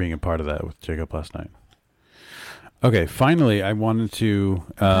thank you for being a part of that with Jacob last night. Okay, finally, I wanted to...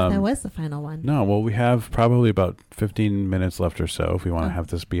 that was the final one. No, well, we have probably about 15 minutes left or so if we want to have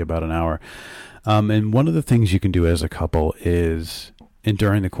this be about an hour. And one of the things you can do as a couple is... and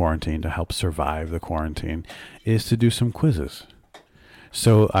during the quarantine, to help survive the quarantine, is to do some quizzes.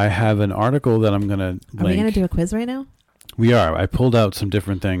 So I have an article that I'm going to link. Are we going to do a quiz right now? We are. I pulled out some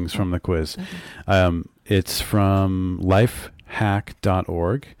different things from the quiz. Okay. It's from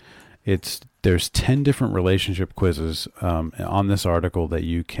lifehack.org. There's 10 different relationship quizzes on this article that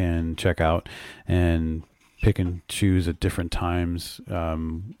you can check out and pick and choose at different times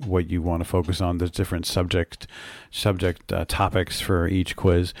what you want to focus on. There's different subject topics for each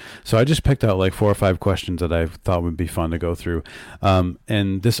quiz. So I just picked out like 4 or 5 questions that I thought would be fun to go through.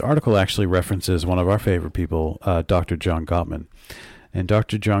 And this article actually references one of our favorite people, Dr. John Gottman. And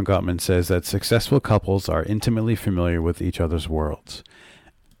Dr. John Gottman says that successful couples are intimately familiar with each other's worlds.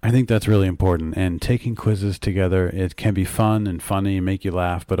 I think that's really important. And taking quizzes together, it can be fun and funny and make you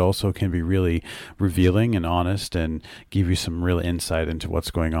laugh, but also can be really revealing and honest and give you some real insight into what's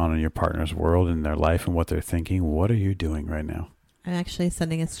going on in your partner's world and their life and what they're thinking. What are you doing right now? I'm actually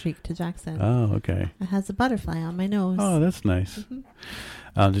sending a streak to Jackson. Oh, okay. It has a butterfly on my nose. Oh, that's nice.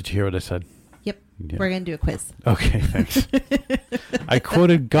 Mm-hmm. Did you hear what I said? Yep. Yeah. We're going to do a quiz. Okay, thanks. I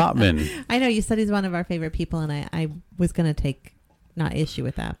quoted Gottman. I know you said he's one of our favorite people, and I was going to take not issue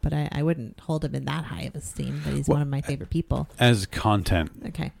with that, but I wouldn't hold him in that high of esteem, but he's one of my favorite people. As content.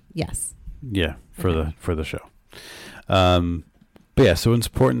 Okay. Yes. Yeah, for the show. But yeah, so it's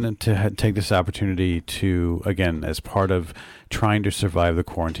important to take this opportunity to, again, as part of trying to survive the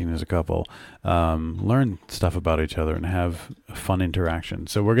quarantine as a couple, learn stuff about each other and have a fun interaction.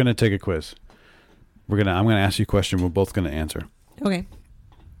 So we're going to take a quiz. I'm going to ask you a question. We're both going to answer. Okay.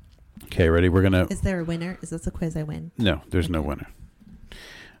 Okay, ready? Is there a winner? Is this a quiz I win? No, there's no winner.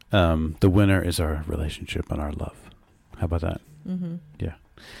 The winner is our relationship and our love. How about that? Mm-hmm. Yeah.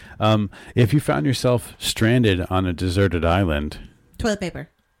 If you found yourself stranded on a deserted island, toilet paper.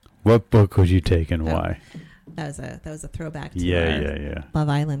 what book would you take and why? That was a throwback to Yeah. Love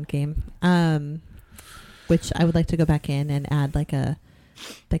Island game. Which I would like to go back in and add like a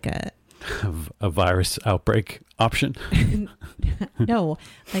A virus outbreak option. no,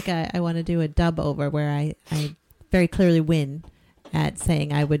 I want to do a dub over where I very clearly win at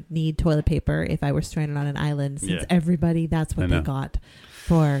saying I would need toilet paper if I were stranded on an island, since everybody, that's what they got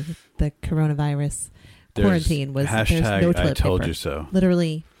for the coronavirus quarantine was there's no toilet I told paper. You so.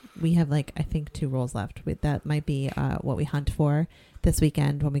 Literally, we have I think 2 rolls left. That might be what we hunt for this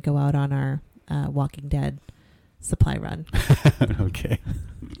weekend when we go out on our Walking Dead supply run. Okay.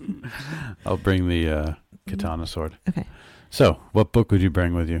 I'll bring the katana sword. Okay. So, what book would you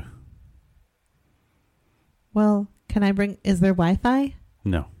bring with you? Well, is there Wi-Fi?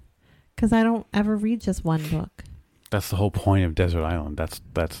 No. Because I don't ever read just one book. That's the whole point of Desert Island. That's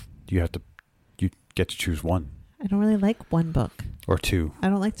you get to choose one. I don't really like one book. Or 2. I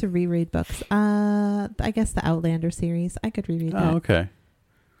don't like to reread books. I guess the Outlander series. I could reread that. Oh, okay.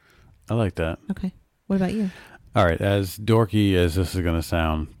 I like that. Okay. What about you? All right. As dorky as this is going to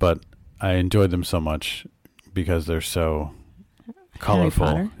sound, but I enjoyed them so much because they're so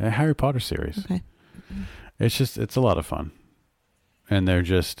colorful. Harry Potter series. Okay. It's a lot of fun. And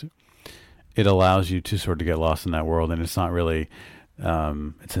it allows you to sort of get lost in that world. And it's not really,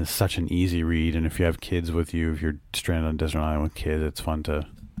 it's such an easy read. And if you have kids with you, if you're stranded on Desert Island with kids, it's fun to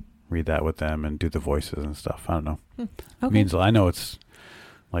read that with them and do the voices and stuff. I don't know. Okay. I know it's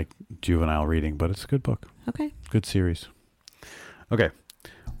like juvenile reading, but it's a good book. Okay. Good series. Okay.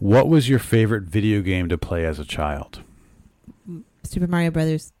 What was your favorite video game to play as a child? Super Mario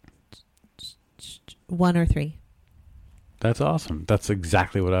Brothers 1 or 3. That's awesome. That's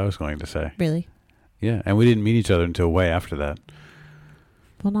exactly what I was going to say. Really? Yeah, and we didn't meet each other until way after that.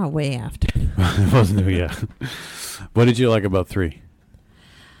 Well, not way after. It wasn't, yeah. What did you like about 3?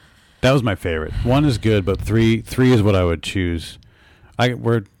 That was my favorite. 1 is good, but 3 is what I would choose.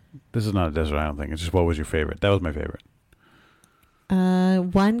 This is not a Desert Island thing. It's just what was your favorite? That was my favorite.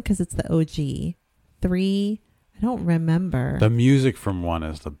 1 because it's the OG. 3, I don't remember. The music from 1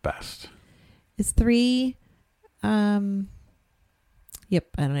 is the best. Is 3? Yep,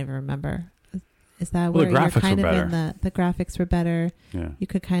 I don't even remember. Is that where the graphics you're kind were of better. in the graphics were better? Yeah. You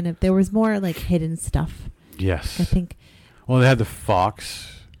could there was more like hidden stuff. Yes. I think. Well, they had the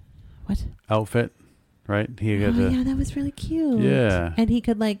fox. What? Outfit, right? Yeah, that was really cute. Yeah. And he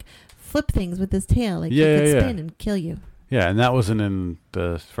could flip things with his tail, he could spin and kill you. Yeah, and that wasn't in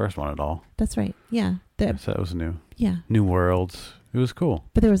the first one at all. That's right. Yeah. So that was new. Yeah. New worlds. It was cool.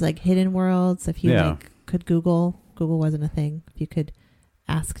 But there was hidden worlds. If you could Google wasn't a thing. If you could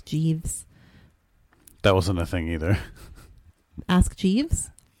ask Jeeves. That wasn't a thing either. Ask Jeeves?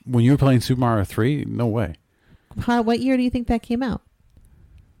 When you were playing Super Mario 3, no way. What year do you think that came out?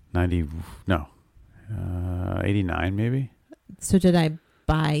 89 maybe. So did I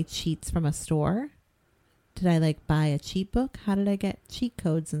buy cheats from a store? Did I buy a cheat book? How did I get cheat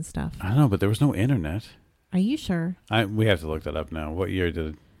codes and stuff? I don't know, but there was no internet. Are you sure? We have to look that up now. What year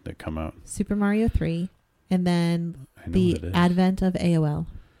did it come out? Super Mario 3, and then the advent of AOL.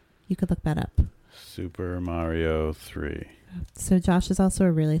 You could look that up. Super Mario 3. So Josh is also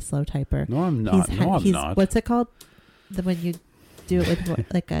a really slow typer. No, I'm not. I'm not. What's it called? When you do it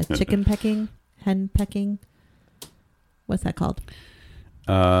with a chicken pecking, hen pecking. What's that called?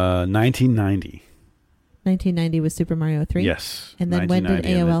 1990. 1990 was Super Mario 3? Yes. And then when did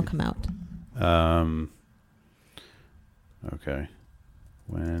AOL come out? Okay.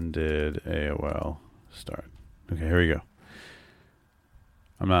 When did AOL start? Okay, here we go.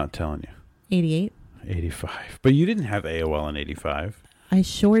 I'm not telling you. 88. 85. But you didn't have AOL in 85. I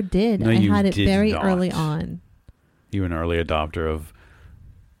sure did. No, I you had it did very not. early on. You were an early adopter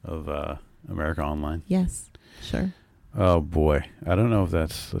of America Online. Yes, sure. Oh boy, I don't know if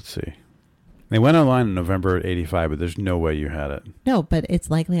that's. Let's see. They went online in November of '85, but there's no way you had it. No, but it's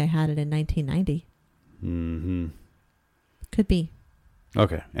likely I had it in 1990. Mm-hmm. Could be.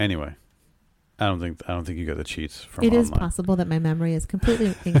 Okay. Anyway, I don't think you got the cheats from It online. is possible that my memory is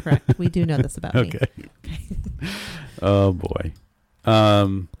completely incorrect. We do know this about me. Okay. Oh boy.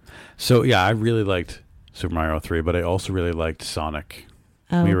 So yeah, I really liked Super Mario 3, but I also really liked Sonic.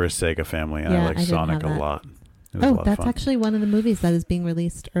 Oh, We were a Sega family, and Yeah, I I liked didn't Sonic have a that. lot. It was a lot of that's fun. actually one of the movies that is being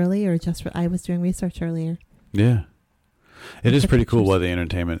released early, or I was doing research earlier. Yeah. It is The pretty cool pictures. what the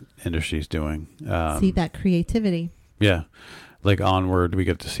entertainment industry is doing. See that creativity. Yeah. Like Onward, we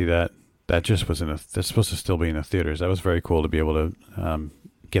get to see that. That just was that's supposed to still be in the theaters. That was very cool to be able to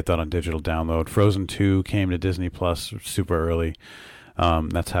get that on digital download. Frozen 2 came to Disney Plus super early.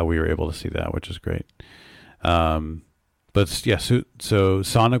 That's how we were able to see that, which is great. But yeah, so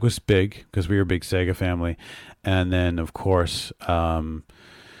Sonic was big because we were a big Sega family. And then, of course, the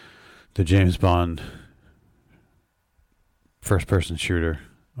James Bond first-person shooter.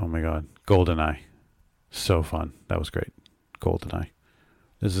 Oh, my God. GoldenEye. So fun. That was great. GoldenEye.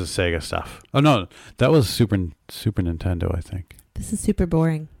 This is Sega stuff. Oh, no. That was Super Nintendo, I think. This is super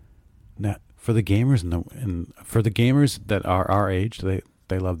boring. Now, for the gamers and for the gamers that are our age, they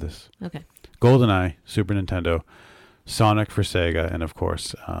love this. Okay. GoldenEye, Super Nintendo, Sonic for Sega, and of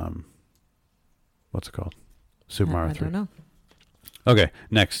course, what's it called? Super Mario 3. I don't know. Okay,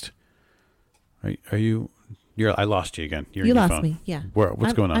 next. Are you? I lost you again. You're You in your lost phone. me. Yeah.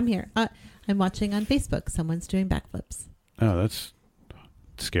 What's going on? I'm here. I'm watching on Facebook. Someone's doing backflips. Oh, that's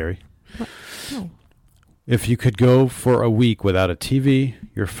scary. No. If you could go for a week without a TV,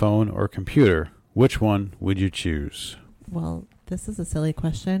 your phone, or computer, which one would you choose? Well, this is a silly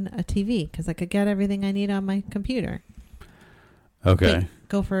question. A TV, because I could get everything I need on my computer. Okay. Wait,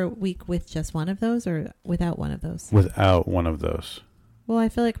 go for a week with just one of those or without one of those? Without one of those. Well, I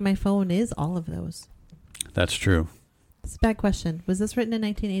feel like my phone is all of those. That's true. It's a bad question. Was this written in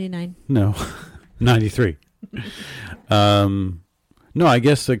 1989? No. 93. No, I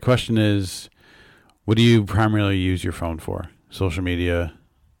guess the question is, what do you primarily use your phone for? Social media,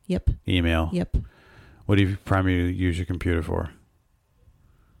 Yep. email? Yep. What do you primarily use your computer for?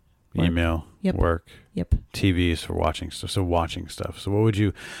 Work. Email, Yep. work, Yep. TV is for watching stuff. So watching stuff. So what would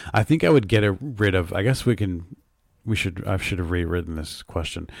you, I think I would get rid of, I guess I should have rewritten this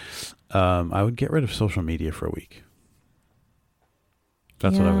question. I would get rid of social media for a week.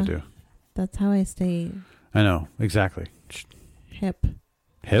 That's what I would Yeah. do. That's how I stay I know, exactly. hip.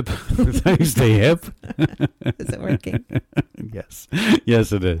 Hip? Is that how you stay hip? Is it working? Yes.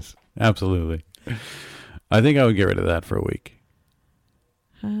 Yes, it is. Absolutely. I think I would get rid of that for a week.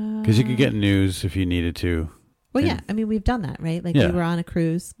 Because you could get news if you needed to. Well, and- yeah. I mean, we've done that, right? Like Yeah. we were on a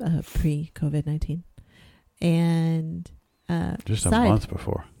cruise pre-COVID-19. And Just a side, month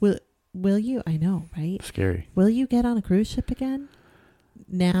before. Will you? I know, right? Scary. Will you get on a cruise ship again?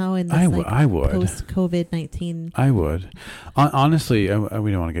 Now in this I would. post-COVID-19. I would. Honestly, we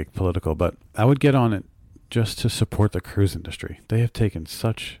don't want to get political, but I would get on it just to support the cruise industry. They have taken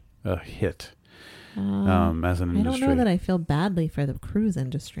such a hit as an I industry. don't know that I feel badly for the cruise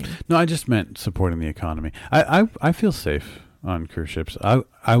industry. No, I just meant supporting the economy. I feel safe on cruise ships.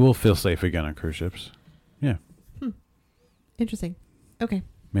 I will feel safe again on cruise ships. Yeah. Interesting. Okay.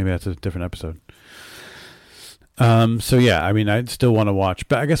 Maybe that's a different episode. So yeah, I mean, I'd still want to watch,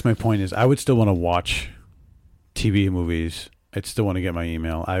 but I guess my point is I would still want to watch TV and movies. I'd still want to get my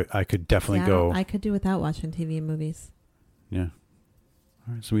email. I could definitely go. I could do without watching TV and movies. Yeah.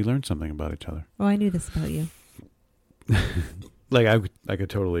 All right. So we learned something about each other. Oh, I knew this about you. Like I could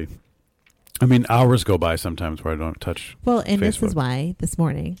totally, I mean, hours go by sometimes where I don't touch. Well, and this Facebook. is why this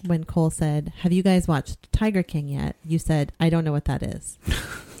morning when Cole said, "Have you guys watched Tiger King yet?" You said, "I don't know what that is."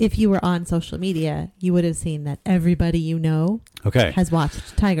 If you were on social media, you would have seen that everybody you know Okay. has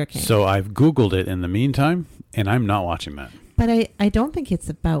watched Tiger King. So I've Googled it in the meantime, and I'm not watching that. But I don't think it's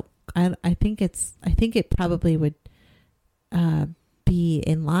about. I think it probably would be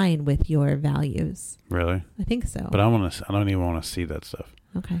in line with your values. Really? I think so. But I don't even want to see that stuff.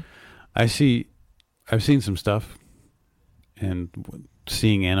 Okay. I've seen some stuff, and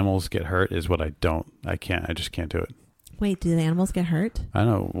seeing animals get hurt is what I just can't do it. Wait, do the animals get hurt? I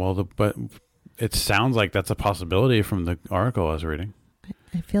know. Well, but it sounds like that's a possibility from the article I was reading.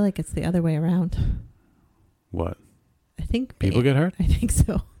 I feel like it's the other way around. What? I think People get hurt? I think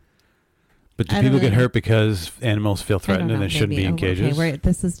so. But do I don't people really get know. hurt because animals feel I don't threatened and know, they shouldn't maybe. be in cages? Okay,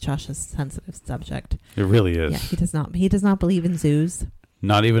 this is Josh's sensitive subject. It really is. Yeah, he does not believe in zoos.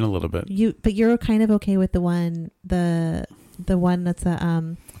 Not even a little bit. But you're kind of okay with the one that's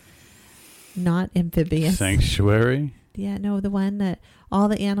a not amphibious. Sanctuary? Yeah, no, the one that all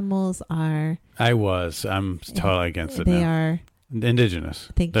the animals are. I'm totally against it They now. are. Indigenous.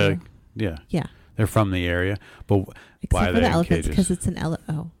 Thank you. Yeah. Yeah. They're from the area, but Except why are for they the in elephants, cages? because it's an elephant.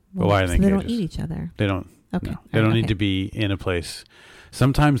 Oh. But why are they in they don't cages? eat each other. They don't. Okay. No, they don't need to be in a place.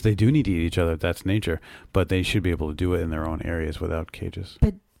 Sometimes they do need to eat each other. That's nature, but they should be able to do it in their own areas without cages.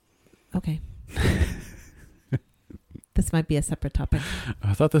 Okay. This might be a separate topic.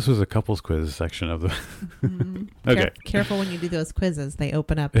 I thought this was a couples quiz section of the. Mm-hmm. Okay. Careful when you do those quizzes. They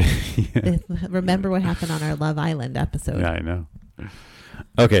open up. Yeah. Remember what happened on our Love Island episode. Yeah, I know.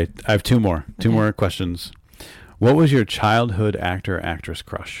 Okay, I have two more. Two Okay. more questions. What was your childhood actor/actress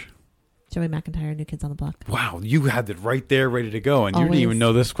crush? Joey McIntyre, New Kids on the Block. Wow, you had it right there, ready to go, and you Always. didn't even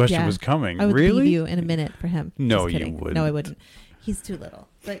know this question Yeah. was coming. I would Really? leave you in a minute for him. No, Just you kidding. wouldn't. No, I wouldn't. He's too little.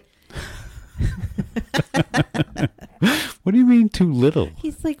 But What do you mean too little?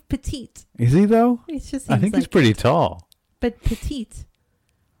 he's like petite. Is he though? It just I seems think like he's pretty tall. But petite.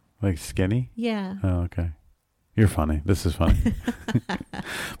 Like skinny? Yeah. Oh, okay. You're funny. This is funny.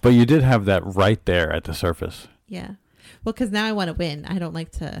 But you did have that right there at the surface. Yeah. Well, because now I want to win. I don't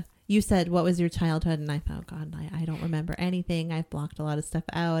like to. You said, what was your childhood? And I thought, oh, God, I don't remember anything. I've blocked a lot of stuff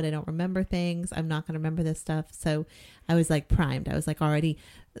out. I don't remember things. I'm not going to remember this stuff. So I was like primed. I was like already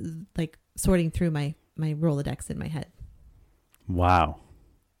like sorting through my Rolodex in my head. Wow.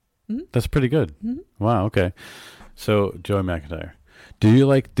 Mhm. That's pretty good. Mhm. Wow, okay. So, Joey McIntyre. Do you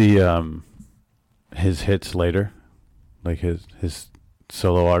like the his hits later? Like his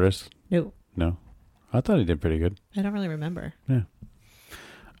solo artists? No, No? I thought he did pretty good. I don't really remember. Yeah.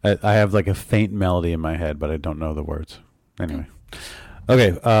 I have like a faint melody in my head, but I don't know the words. Anyway.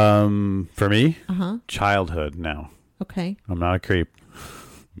 Okay, for me, Uh-huh. childhood now. Okay. I'm not a creep.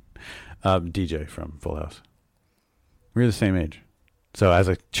 DJ from Full House. We were the same age. So as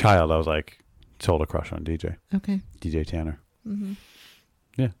a child, I was like, sold a crush on DJ. Okay. DJ Tanner. Mm-hmm.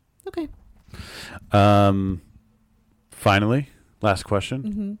 Yeah. Okay. Finally, last question.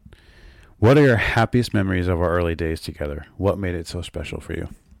 Mm-hmm. What are your happiest memories of our early days together? What made it so special for you?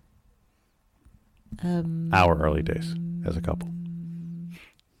 Our early days as a couple.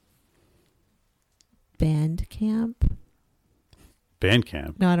 Band camp? Band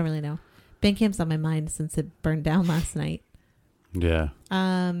camp. No, I don't really know. Band camp's on my mind since it burned down last night. Yeah.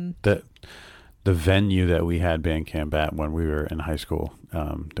 The venue that we had band camp at when we were in high school,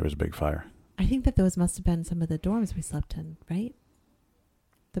 there was a big fire. I think that those must have been some of the dorms we slept in, right?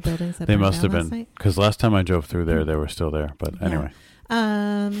 The buildings that They burned must down have last been, night. because last time I drove through there, they were still there. But Yeah. anyway.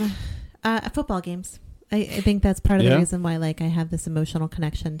 Football games. I think that's part of Yeah? the reason why like I have this emotional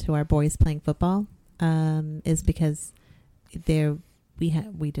connection to our boys playing football. Is because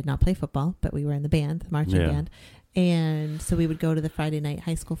we did not play football, but we were in the band, the marching Yeah. band, and so we would go to the Friday night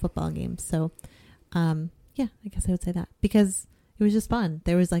high school football games. So, yeah, I guess I would say that because it was just fun.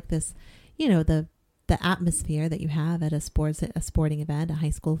 There was like this, the atmosphere that you have at a sporting event, a high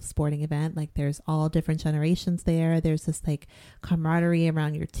school sporting event. Like there's all different generations there. There's this like camaraderie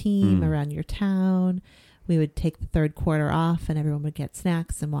around your team, around your town. We would take the third quarter off and everyone would get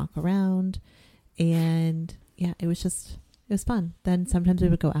snacks and walk around. And yeah, it was fun. Then sometimes we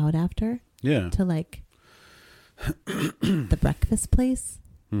would go out after Yeah. to like the breakfast place,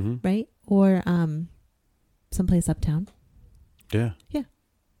 Mm-hmm. right? Or someplace uptown. Yeah. Yeah.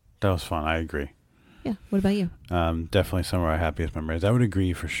 That was fun. I agree. Yeah. What about you? Definitely some of our happiest memories. I would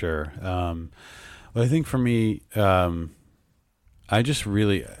agree for sure. But I think for me, I guess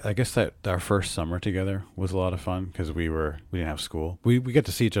that our first summer together was a lot of fun because we didn't have school. We get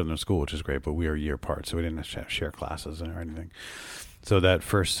to see each other in school, which is great, but we were a year apart, so we didn't have to share classes or anything. So that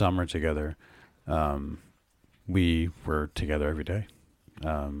first summer together, we were together every day.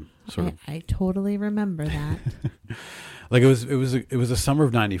 I totally remember that. Like it was a summer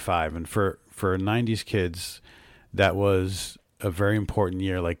of '95, and for 90s kids, that was a very important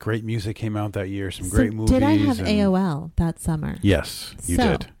year. Like great music came out that year, some great movies. Did I have AOL that summer? Yes, you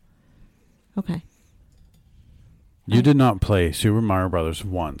So, did. Okay. You did not play Super Mario Brothers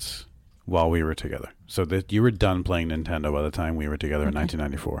once while we were together. So that you were done playing Nintendo by the time we were together in Okay.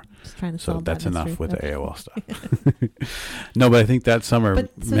 1994. Just trying to So solve that's that enough mystery. with Okay. the AOL stuff. No, but I think that summer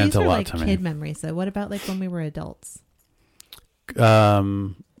But so meant these a were lot like to me. kid memories. So what about like when we were adults?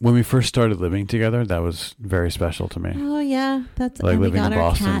 When we first started living together, that was very special to me. Oh yeah, that's Like and we living got in our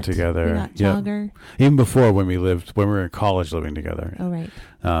Boston cat. together. We got Yep. Jogger. Even before when we were in college living together. Oh right.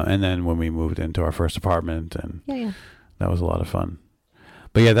 And then when we moved into our first apartment, and Yeah, yeah. that was a lot of fun.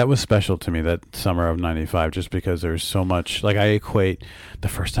 But yeah, that was special to me, that summer of 95, just because there's so much. Like, I equate the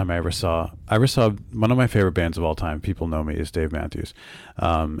first time I ever saw one of my favorite bands of all time, people know me, is Dave Matthews.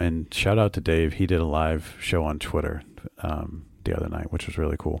 And shout out to Dave. He did a live show on Twitter the other night, which was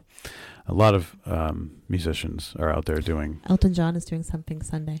really cool. A lot of musicians are out there doing. Elton John is doing something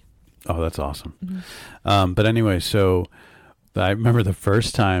Sunday. Oh, that's awesome. Mm-hmm. But anyway, so I remember the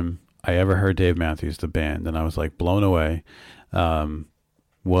first time I ever heard Dave Matthews, the band, and I was like blown away.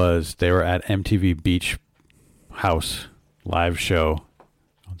 Was they were at MTV Beach House live show.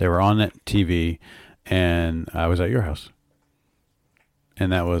 They were on that TV, and I was at your house.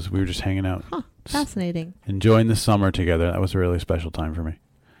 And we were just hanging out. Huh, fascinating. Enjoying the summer together. That was a really special time for me.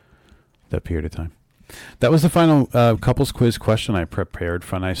 That period of time. That was the final couples quiz question I prepared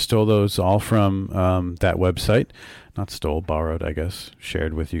for, and I stole those all from that website. Not stole, borrowed, I guess,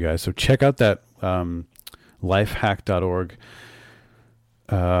 shared with you guys. So check out that lifehack.org.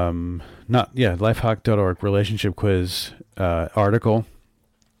 Lifehack.org relationship quiz article.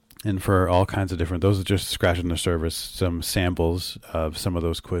 And for all kinds of different, those are just scratching the surface, some samples of some of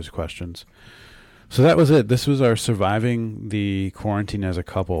those quiz questions. So that was it. This was our Surviving the Quarantine as a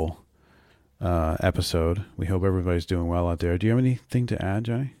Couple episode. We hope everybody's doing well out there. Do you have anything to add,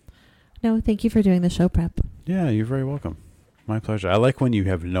 Jenny? No, thank you for doing the show prep. Yeah, you're very welcome. My pleasure. I like when you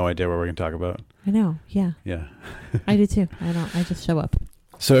have no idea what we're going to talk about. I know. Yeah. Yeah. I do too. I just show up.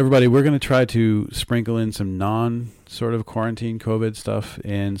 So everybody, we're going to try to sprinkle in some non-sort of quarantine COVID stuff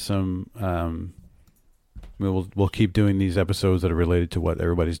and some, we'll keep doing these episodes that are related to what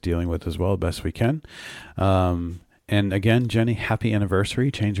everybody's dealing with as well, best we can. And again, Jenny, happy anniversary,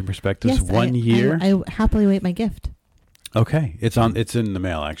 Changing Perspectives, yes, 1 year. I happily wait my gift. Okay. It's in the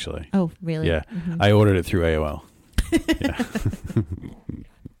mail, actually. Oh, really? Yeah. Mm-hmm. I ordered it through AOL. Yeah.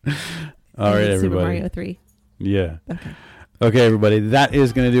 All right, everybody. Super Mario 3. Yeah. Okay. Okay, everybody, that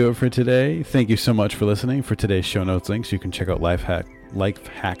is going to do it for today. Thank you so much for listening. For today's show notes links, you can check out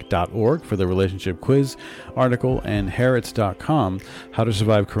lifehack.org for the relationship quiz article, and Harrods.com, how to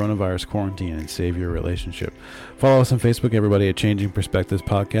survive coronavirus quarantine and save your relationship. Follow us on Facebook, everybody, at Changing Perspectives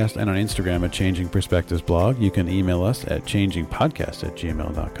Podcast, and on Instagram at Changing Perspectives Blog. You can email us at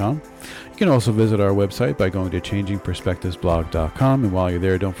changingpodcast@gmail.com. You can also visit our website by going to changingperspectivesblog.com, and while you're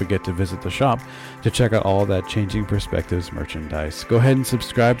there, don't forget to visit the shop to check out all that Changing Perspectives merchandise. Go ahead and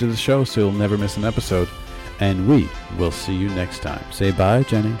subscribe to the show so you'll never miss an episode, and we will see you next time. Say bye,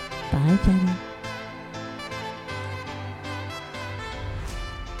 Jenny. Bye, Jenny.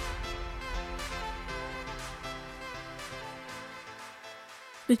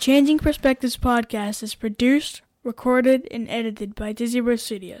 The Changing Perspectives podcast is produced, recorded, and edited by Dizzy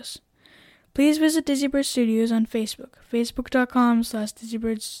Studios. Please visit Dizzy Studios on Facebook,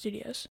 facebook.com/DizzyBird Studios.